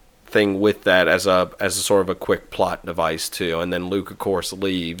 thing with that as a sort of a quick plot device too. And then Luke, of course,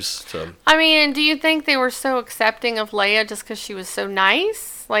 leaves to. I mean, do you think they were so accepting of Leia just because she was so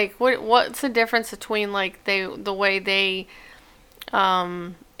nice? Like, what's the difference between like the way they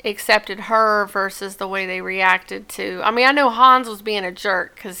accepted her versus the way they reacted to? I mean, I know Hans was being a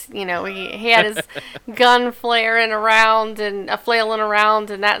jerk because he had his gun flailing around and flailing around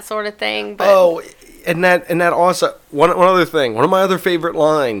and that sort of thing. But Oh, and that also one other thing. One of my other favorite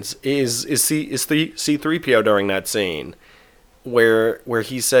lines is C-3PO during that scene. Where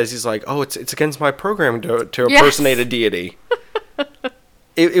he says, he's like, oh, it's against my program to Yes. impersonate a deity.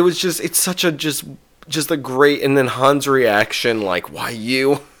 It was just, it's such a just a great, and then Han's reaction, like, why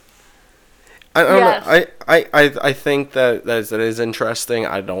you? I don't Yes. know. I think that is interesting.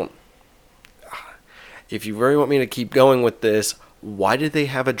 I don't. If you really want me to keep going with this, why did they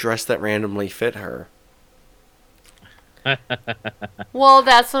have a dress that randomly fit her? well,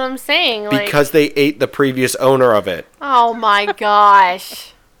 that's what I'm saying. Like, Because they ate the previous owner of it. oh my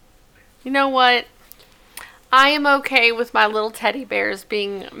gosh. You know what? I am okay with my little teddy bears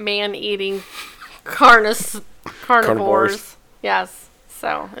being man-eating carnivores. Yes.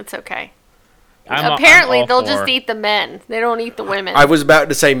 So, it's okay. Apparently, I'm all they'll for- just eat the men. They don't eat the women. I was about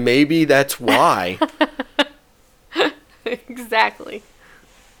to say maybe that's why. Exactly.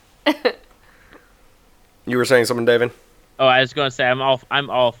 You were saying something, David? Oh, I was going to say I'm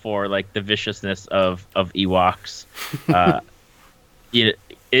all for like the viciousness of Ewoks.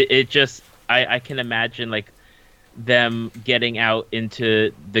 It just I can imagine like them getting out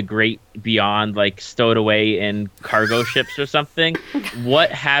into the great beyond, like stowed away in cargo ships or something.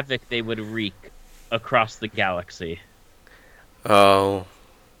 What havoc they would wreak across the galaxy. Oh,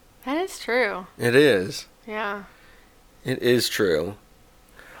 That is true. it is. Yeah. It is true.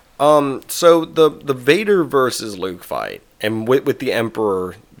 So the Vader versus Luke fight, and with the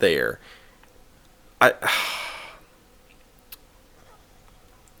Emperor there,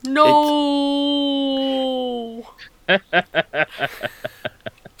 No.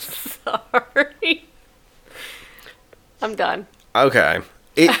 Sorry. I'm done. okay,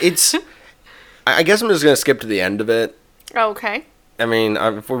 it's. I guess I'm just gonna skip to the end of it. Okay. I mean,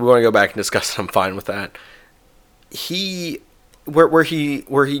 if we want to go back and discuss it, I'm fine with that. Where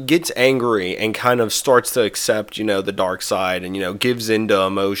he gets angry and kind of starts to accept, the dark side, and gives into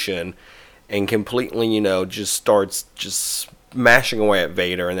emotion, and completely, just starts just smashing away at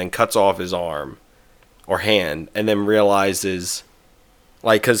Vader, and then cuts off his arm or hand, and then realizes,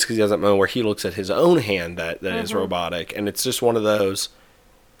 like, because he has that moment where he looks at his own hand that is robotic, and it's just one of those.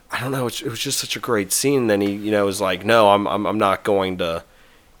 I don't know. It was just such a great scene. Then he, was like, "No, I'm not going to,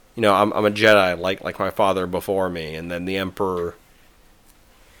 I'm a Jedi like my father before me." And then the Emperor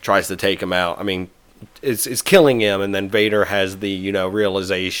tries to take him out. I mean, is killing him, and then Vader has the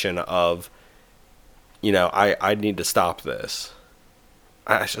realization of, I need to stop this.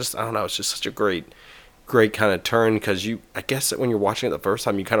 I don't know. It's just such a great kind of turn, because I guess that when you're watching it the first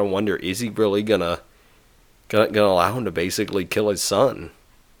time, you kind of wonder, is he really gonna allow him to basically kill his son?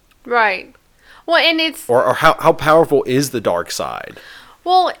 Right. Well, and it's Or how powerful is the dark side?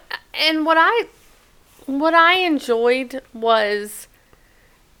 well, and what I enjoyed was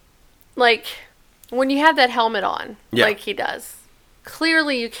like when you have that helmet on, Yeah. like he does.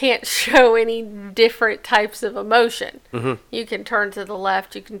 Clearly, you can't show any different types of emotion. Mm-hmm. You can turn to the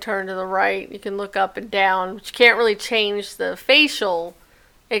left, you can turn to the right, you can look up and down, but you can't really change the facial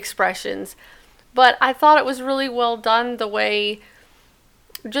expressions. But I thought it was really well done the way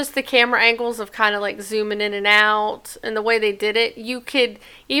just the camera angles of kind of like zooming in and out and the way they did it. You could,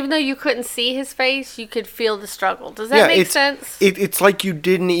 even though you couldn't see his face, you could feel the struggle. Does that make sense? It's like you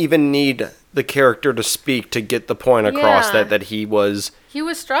didn't even need the character to speak to get the point across Yeah. that he was. He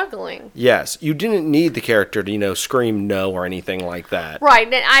was struggling. Yes, you didn't need the character to scream no or anything like that. Right,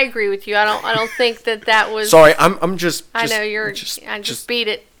 and I agree with you. I don't think that was. Sorry, I'm just. I know you're. I just beat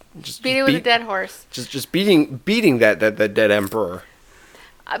it. Beat it with a dead horse. Just beating that dead Emperor.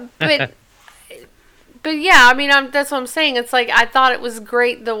 But yeah, I mean, that's what I'm saying. It's like I thought it was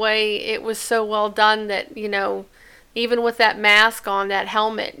great the way it was so well done that even with that mask on, that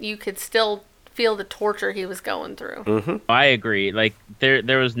helmet, you could still feel the torture he was going through. Mm-hmm. I agree. Like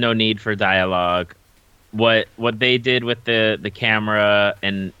there was no need for dialogue what they did with the camera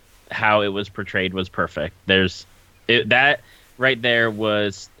and how it was portrayed was perfect. That right there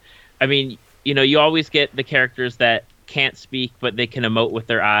was, I mean, you always get the characters that can't speak, but they can emote with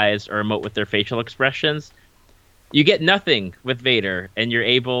their eyes or emote with their facial expressions. You get nothing with Vader, and you're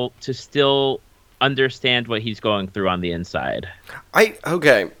able to still understand what he's going through on the inside.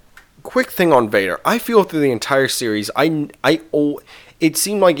 Okay. Quick thing on Vader. I feel through the entire series, it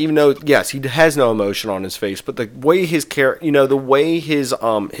seemed like, even though, yes, he has no emotion on his face, but the way his the way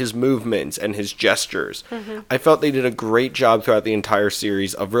his movements and his gestures, I felt they did a great job throughout the entire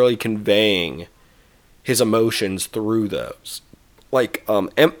series of really conveying his emotions through those. Like,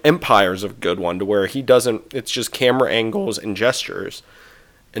 Empire's a good one, to where he doesn't, it's just camera angles and gestures.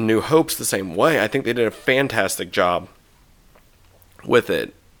 And New Hope's the same way. I think they did a fantastic job with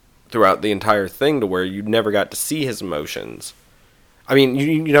it throughout the entire thing, to where you never got to see his emotions. I mean,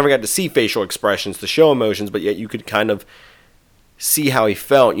 you never got to see facial expressions to show emotions, but yet you could kind of see how he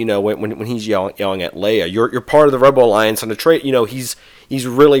felt, when he's yelling at Leia. You're part of the Rebel Alliance, and the trait, he's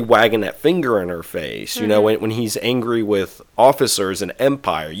really wagging that finger in her face. When he's angry with officers in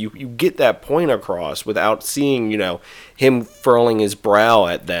Empire, you get that point across without seeing, him furling his brow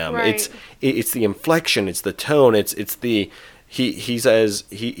at them. Right. It's the inflection, it's the tone, it's the he's as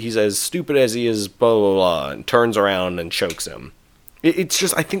stupid as he is, blah blah blah, and turns around and chokes him. It's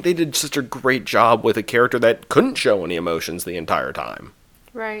just, I think they did such a great job with a character that couldn't show any emotions the entire time.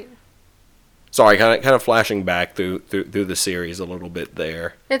 Right. Sorry, kind of flashing back through the series a little bit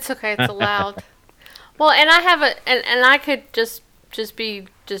there. It's okay. It's allowed. Well, and I have and I could just be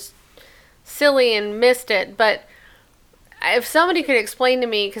silly and missed it, but if somebody could explain to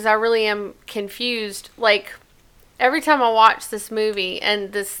me, because I really am confused, like, every time I watch this movie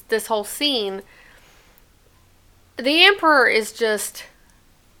and this whole scene, the Emperor is just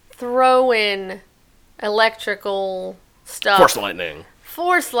throwing electrical stuff.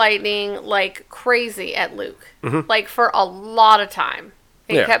 Force lightning like crazy at Luke. Mm-hmm. Like, for a lot of time.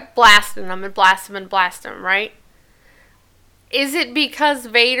 He kept blasting him and blasting him and blasting him, right? Is it because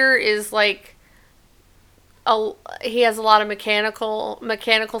Vader is like, he has a lot of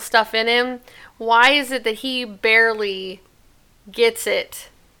mechanical stuff in him? Why is it that he barely gets it?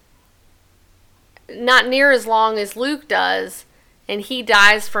 Not near as long as Luke does, and he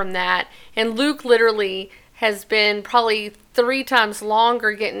dies from that. And Luke literally has been probably 3 times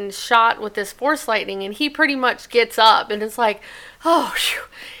longer getting shot with this force lightning, and he pretty much gets up and it's like, oh, phew,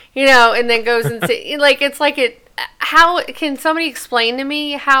 and then goes and like, it's like it. How can somebody explain to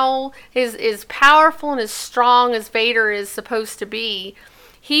me how as powerful and as strong as Vader is supposed to be,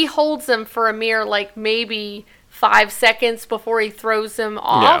 he holds them for a mere, like, maybe 5 seconds before he throws them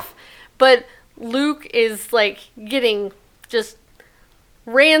off, but Luke is, like, getting just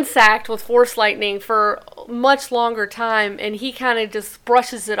ransacked with force lightning for much longer time, and he kind of just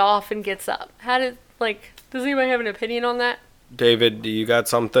brushes it off and gets up. Does anybody have an opinion on that? David, do you got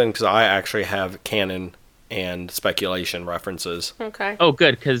something? Because I actually have canon and speculation references. Okay. Oh,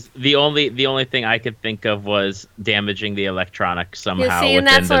 good, because the only thing I could think of was damaging the electronics somehow within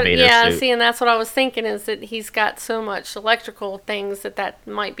the Vader suit. And that's what I was thinking, is that he's got so much electrical things that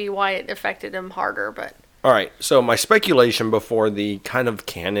might be why it affected him harder, but... All right, so my speculation before the kind of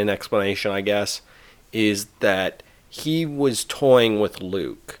canon explanation, I guess, is that he was toying with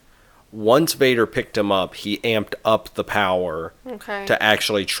Luke. Once Vader picked him up, he amped up the power to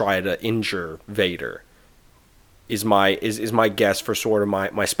actually try to injure Vader. Is my guess for sort of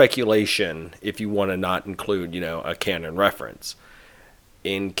my speculation, if you want to not include, a canon reference.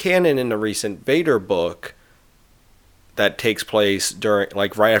 In canon, in the recent Vader book, that takes place during,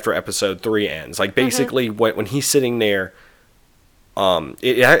 like, right after episode 3 ends. Like, basically, when he's sitting there,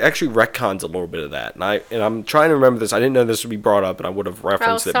 it actually retcons a little bit of that. And I'm trying to remember this. I didn't know this would be brought up, and I would have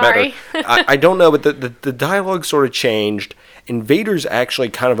referenced it better. I don't know, but the dialogue sort of changed, and Vader's actually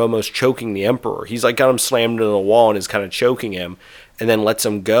kind of almost choking the Emperor. He's, like, got him slammed into the wall and is kind of choking him, and then lets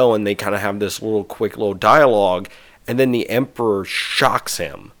him go, and they kind of have this quick little dialogue, and then the Emperor shocks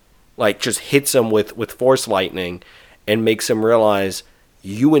him. Like, just hits him with force lightning, and makes him realize,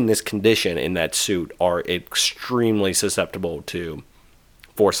 you in this condition in that suit are extremely susceptible to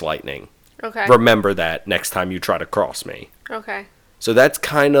force lightning. Okay. Remember that next time you try to cross me. Okay. So that's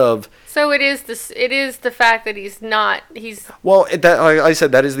kind of... So it is the fact that he's... Well, like I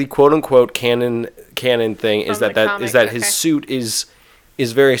said, that is the quote-unquote canon thing, is that his suit is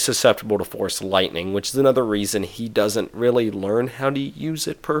very susceptible to force lightning, which is another reason he doesn't really learn how to use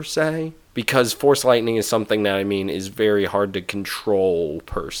it per se. Because force lightning is something that, is very hard to control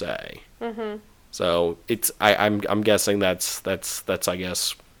per se. Mm-hmm. So I'm guessing that's I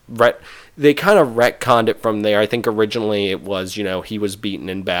guess they kind of retconned it from there. I think originally it was, he was beaten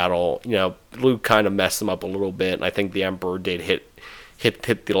in battle. Luke kind of messed him up a little bit, and I think the Emperor did hit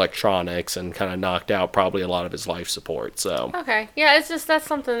the electronics and kind of knocked out probably a lot of his life support. So okay, yeah, it's just that's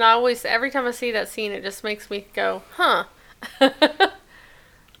something every time I see that scene, it just makes me go, huh.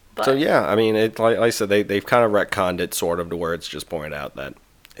 So yeah, I mean, like I said, they've kind of retconned it sort of to where it's just pointed out that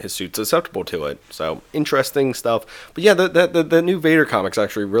his suit's susceptible to it. So interesting stuff. But yeah, the new Vader comic's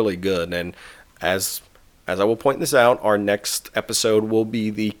actually really good. And as I will point this out, our next episode will be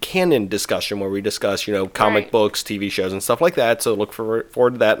the canon discussion where we discuss, comic books, TV shows, and stuff like that. So look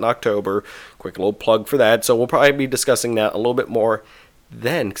forward to that in October. Quick little plug for that. So we'll probably be discussing that a little bit more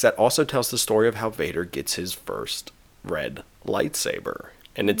then, because that also tells the story of how Vader gets his first red lightsaber.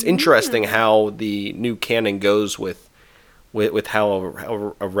 And it's interesting how the new canon goes with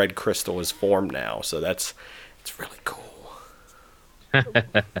how a red crystal is formed now. So it's really cool.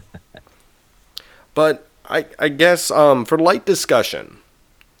 But I guess for light discussion,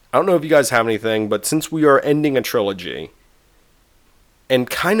 I don't know if you guys have anything, but since we are ending a trilogy and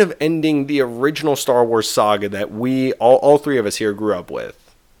kind of ending the original Star Wars saga that we all three of us here grew up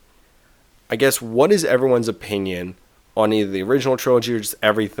with, I guess what is everyone's opinion on either the original trilogy or just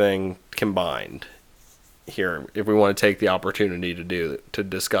everything combined here, if we want to take the opportunity to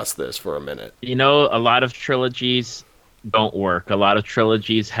discuss this for a minute? A lot of trilogies don't work. A lot of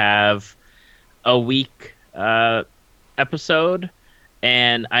trilogies have a weak episode,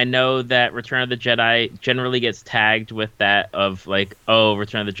 and I know that Return of the Jedi generally gets tagged with that of like, oh,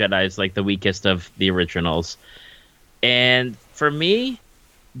 Return of the Jedi is like the weakest of the originals. And for me,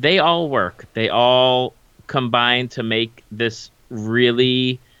 they all work. They all combine to make this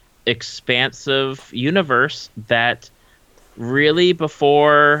really expansive universe that really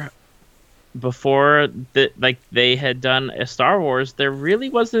before they had done a Star Wars, there really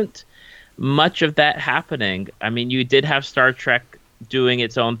wasn't much of that happening. I mean, you did have Star Trek doing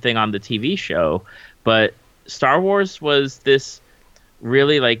its own thing on the TV show, but Star Wars was this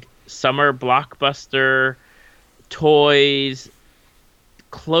really like summer blockbuster, toys,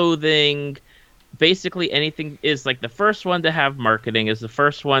 clothing, basically anything. Is like the first one to have marketing, is the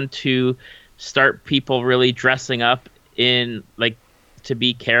first one to start people really dressing up in like to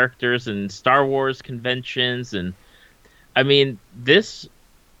be characters in Star Wars conventions. And I mean, this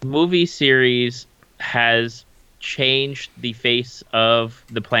movie series has changed the face of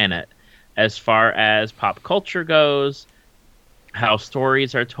the planet as far as pop culture goes, how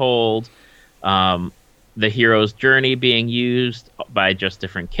stories are told, the hero's journey being used by just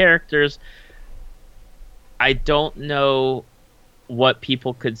different characters. I don't know what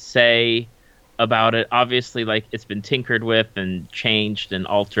people could say about it. Obviously, like, it's been tinkered with and changed and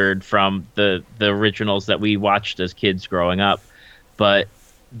altered from the originals that we watched as kids growing up, but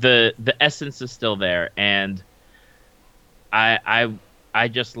the essence is still there. And I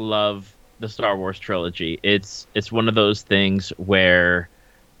just love the Star Wars trilogy. It's one of those things where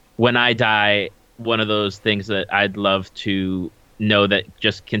when I die, one of those things that I'd love to know that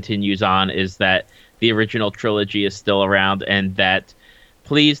just continues on is that the original trilogy is still around, and that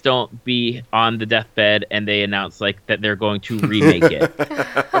please don't be on the deathbed and they announce like that they're going to remake it.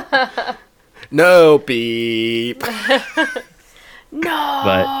 No, beep.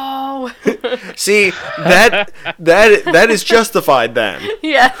 No. But see, that is justified then.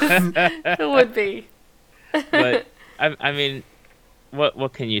 Yes, it would be. But I mean,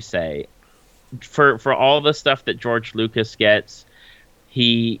 what can you say? For all the stuff that George Lucas gets,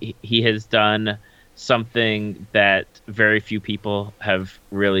 he has done something that very few people have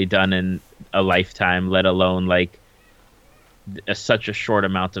really done in a lifetime, let alone like such a short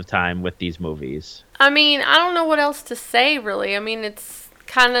amount of time with these movies. I mean, I don't know what else to say, really. I mean, it's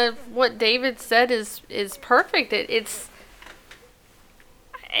kind of what David said is perfect. It's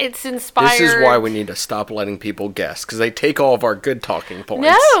inspired. This is why we need to stop letting people guess, because they take all of our good talking points.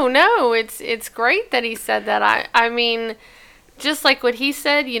 No, it's great that he said that. I mean, just like what he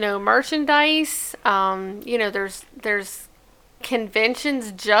said, merchandise, there's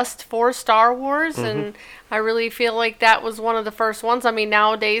conventions just for Star Wars, and I really feel like that was one of the first ones. I mean,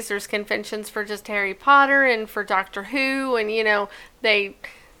 nowadays there's conventions for just Harry Potter and for Doctor Who, and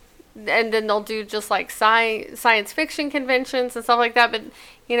then they'll do just like science fiction conventions and stuff like that. But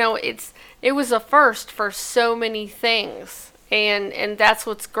it was a first for so many things, and that's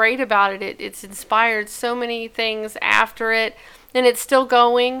what's great about it. It's inspired so many things after it, and it's still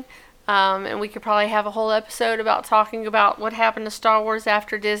going. And we could probably have a whole episode about talking about what happened to Star Wars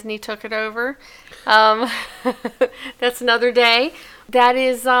after Disney took it over. That's another day. That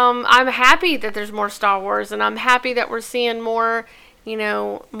is, I'm happy that there's more Star Wars, and I'm happy that we're seeing more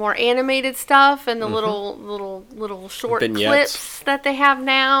more animated stuff and the little short Vignettes. clips that they have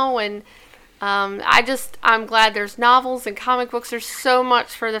now. And I'm glad there's novels and comic books. There's so much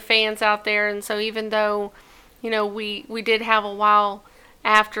for the fans out there. And so even though, we did have a while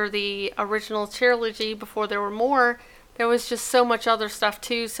after the original trilogy before there were more, there was just so much other stuff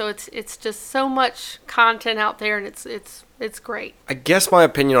too. So it's just so much content out there, and it's great. I guess my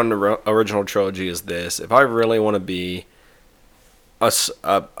opinion on the original trilogy is this: if I really want to be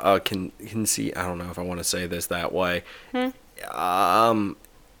can see, I don't know if I want to say this that way. I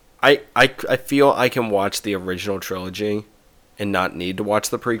feel I can watch the original trilogy and not need to watch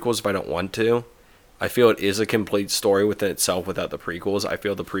the prequels if I don't want to. I feel it is a complete story within itself without the prequels. I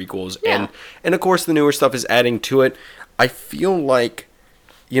feel the prequels and of course the newer stuff is adding to it. I feel like,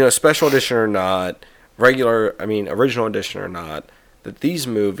 special edition or not, original edition or not, that these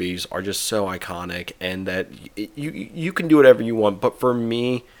movies are just so iconic and that you can do whatever you want. But for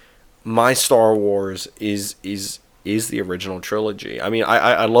me, my Star Wars is the original trilogy. I mean,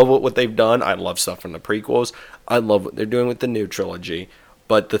 I love what they've done. I love stuff from the prequels. I love what they're doing with the new trilogy.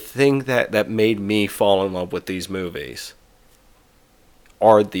 But the thing that made me fall in love with these movies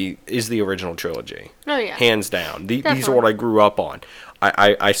is the original trilogy. Oh yeah, hands down. These are what I grew up on.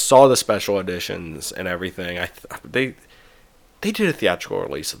 I saw the special editions and everything. They did a theatrical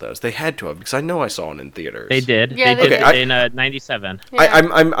release of those. They had to have, because I know I saw it in theaters. They did. Yeah, they did okay, in 97. Yeah.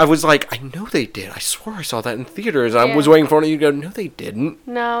 I was like, I know they did. I swear I saw that in theaters. I was waiting for you to go, no, they didn't.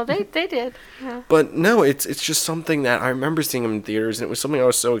 No, they did. Yeah. But no, it's just something that I remember seeing them in theaters, and it was something I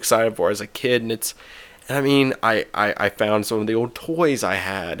was so excited for as a kid. And I found some of the old toys I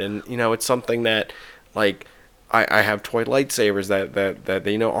had, and it's something that, like, I have toy lightsabers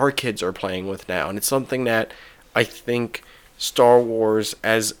that our kids are playing with now, and it's something that I think Star Wars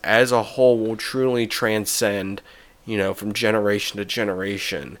as a whole will truly transcend, from generation to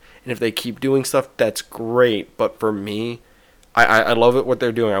generation. And if they keep doing stuff, that's great. But for me, I love it what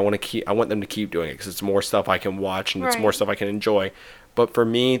they're doing. I want them to keep doing it because it's more stuff I can watch and it's more stuff I can enjoy. But for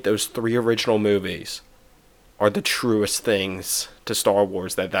me, those 3 original movies are the truest things to Star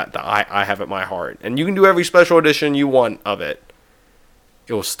Wars that I have at my heart. And you can do every special edition you want of it.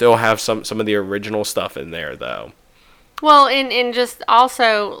 It will still have some of the original stuff in there, though. Well, and just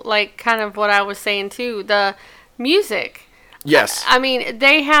also, like, kind of what I was saying, too, the music. Yes. I mean,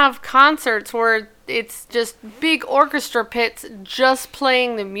 they have concerts where it's just big orchestra pits just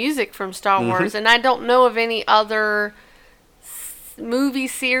playing the music from Star Wars. And I don't know of any other movie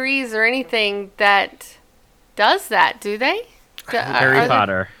series or anything that does that, do they? Harry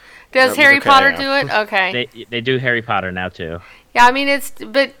Potter. Does Harry Potter do it? Okay. They do Harry Potter now, too. Yeah, I mean,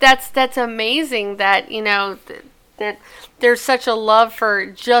 but that's amazing that, that there's such a love for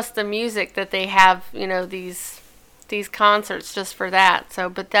just the music that they have, these concerts just for that. So,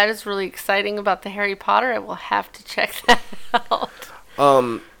 but that is really exciting about the Harry Potter. I will have to check that out.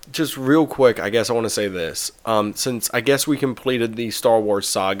 Just real quick, I guess I want to say this. Since I guess we completed the Star Wars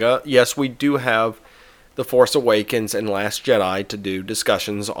saga, yes, we do have The Force Awakens and Last Jedi to do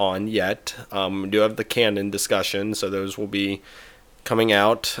discussions on yet. We do have the canon discussion, so those will be coming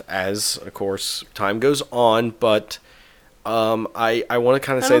out as, of course, time goes on. But I want to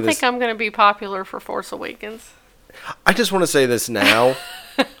kind of say this. I don't think I'm going to be popular for Force Awakens. I just want to say this now.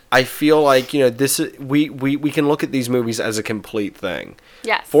 I feel like, we can look at these movies as a complete thing.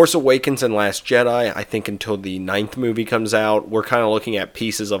 Yes. Force Awakens and Last Jedi, I think until the 9th movie comes out, we're kind of looking at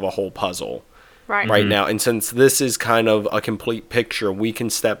pieces of a whole puzzle. Right now. And since this is kind of a complete picture, we can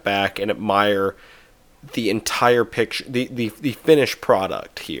step back and admire the entire picture, the finished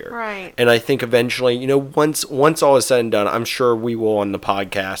product here. Right. And I think eventually, once all is said and done, I'm sure we will on the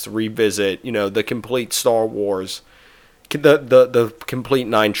podcast revisit, the complete Star Wars, the complete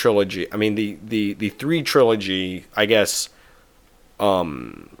 9 trilogy. I mean, the 3 trilogy, I guess,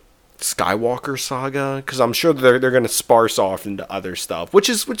 Skywalker saga, because I'm sure they're going to sparse off into other stuff, which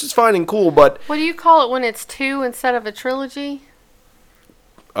is fine and cool. But what do you call it when it's 2 instead of a trilogy?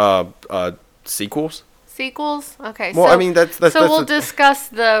 Sequels. Sequels? Okay. Well, I mean that's so we'll discuss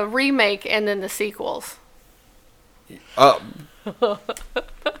the remake and then the sequels.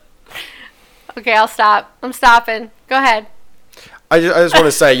 Okay, I'll stop. I'm stopping. Go ahead. I just want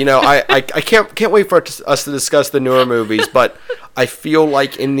to say, I can't wait for us to discuss the newer movies, but I feel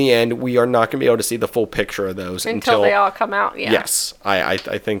like in the end we are not going to be able to see the full picture of those until they all come out. Yeah. Yes, I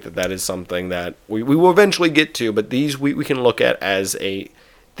think that is something that we will eventually get to, but these we can look at as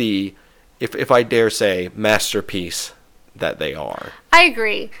if I dare say, masterpiece that they are. I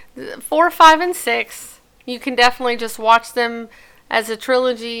agree. 4, 5, and 6, you can definitely just watch them as a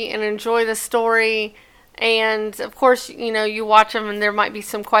trilogy and enjoy the story And of course, you watch them and there might be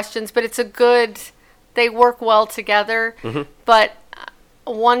some questions, but they work well together. Mm-hmm. But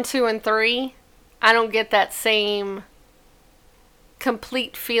 1, 2, and 3, I don't get that same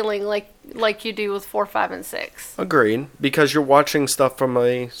complete feeling like you do with 4, 5, and 6. Agreed, because you're watching stuff from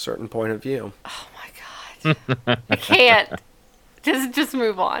a certain point of view. Oh my God. I can't. Just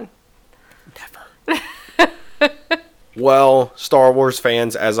move on. Never. Well, Star Wars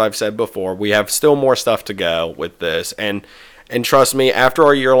fans, as I've said before, we have still more stuff to go with this, and trust me, after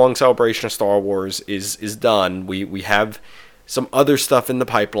our year-long celebration of Star Wars is done, we have some other stuff in the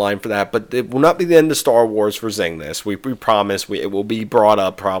pipeline for that, but it will not be the end of Star Wars for Zing This. We promise it will be brought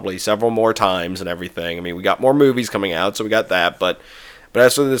up probably several more times and everything. I mean, we got more movies coming out, so we got that, but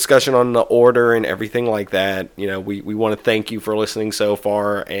as for the discussion on the order and everything like that, we want to thank you for listening so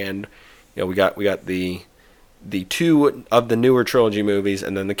far, and we got the 2 of the newer trilogy movies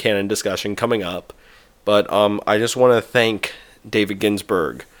and then the canon discussion coming up. But I just want to thank David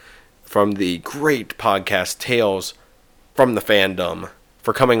Ginsburg from the great podcast Tales from the Fandom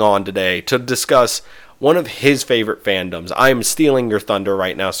for coming on today to discuss one of his favorite fandoms. I am stealing your thunder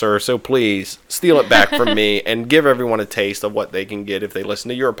right now, sir, so please steal it back from me and give everyone a taste of what they can get if they listen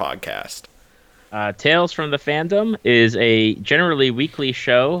to your podcast. Tales from the Fandom is a generally weekly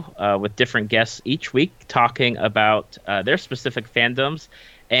show with different guests each week talking about their specific fandoms.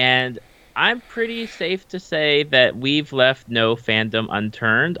 And I'm pretty safe to say that we've left no fandom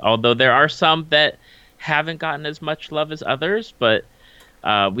unturned, although there are some that haven't gotten as much love as others. But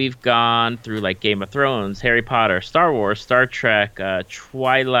we've gone through like Game of Thrones, Harry Potter, Star Wars, Star Trek,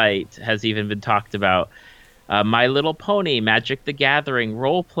 Twilight has even been talked about. My Little Pony, Magic the Gathering,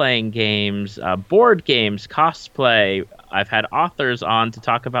 role-playing games, board games, cosplay. I've had authors on to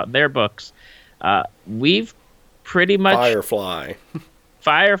talk about their books. We've pretty much... Firefly.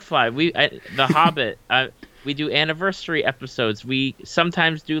 The Hobbit. We do anniversary episodes. We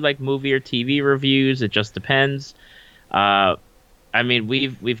sometimes do like movie or TV reviews. It just depends. I mean,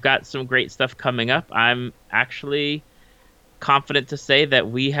 we've got some great stuff coming up. I'm actually confident to say that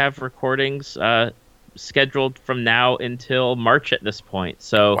we have recordings scheduled from now until March at this point.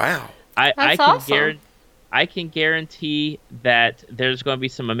 So wow. I can guarantee that there's going to be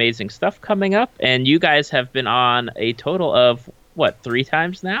some amazing stuff coming up, and you guys have been on a total of 3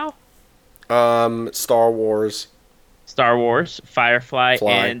 times now? Star Wars, Firefly,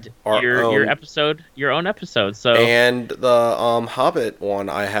 and your own episode. So and the Hobbit one,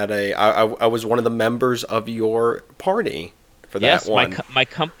 I was one of the members of your party for that one. Yes, my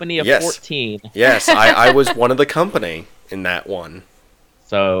company of 14. Yes, I was one of the company in that one.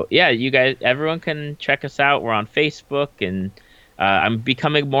 So yeah, you guys, everyone can check us out. We're on Facebook, and I'm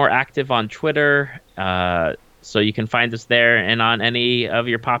becoming more active on Twitter. So you can find us there, and on any of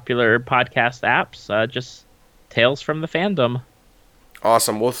your popular podcast apps, just Tales from the Fandom.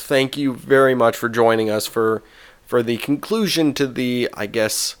 Awesome. Well, thank you very much for joining us for the conclusion to the, I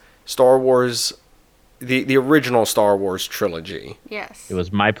guess, Star Wars, the original Star Wars trilogy. Yes. It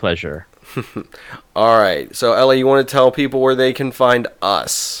was my pleasure. All right. So, Ellie, you want to tell people where they can find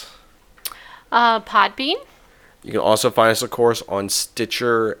us? Podbean. You can also find us, of course, on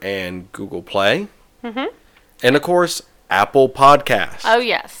Stitcher and Google Play. Mm-hmm. And, of course, Apple Podcasts. Oh,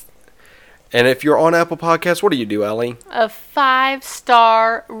 yes. And if you're on Apple Podcasts, what do, Ellie? A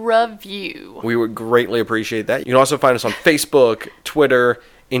 5-star review. We would greatly appreciate that. You can also find us on Facebook, Twitter,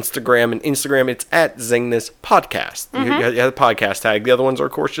 Instagram. And Instagram, it's at Zingness Podcast. Mm-hmm. You have the podcast tag. The other ones are,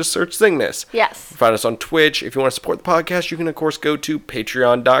 of course, just search Zingness. Yes. You find us on Twitch. If you want to support the podcast, you can, of course, go to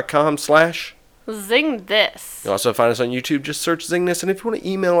patreon.com/ZingThis. You also find us on YouTube. Just search Zingness. And if you want to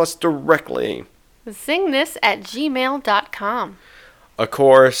email us directly, zingthis@gmail.com. Of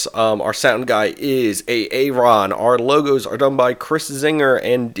course, our sound guy is Aaron. Our logos are done by Chris Zinger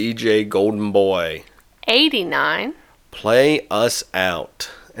and DJ Golden Boy. 89. Play us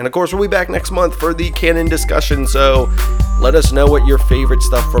out. And of course, we'll be back next month for the canon discussion, so let us know what your favorite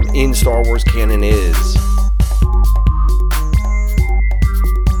stuff from in Star Wars canon is.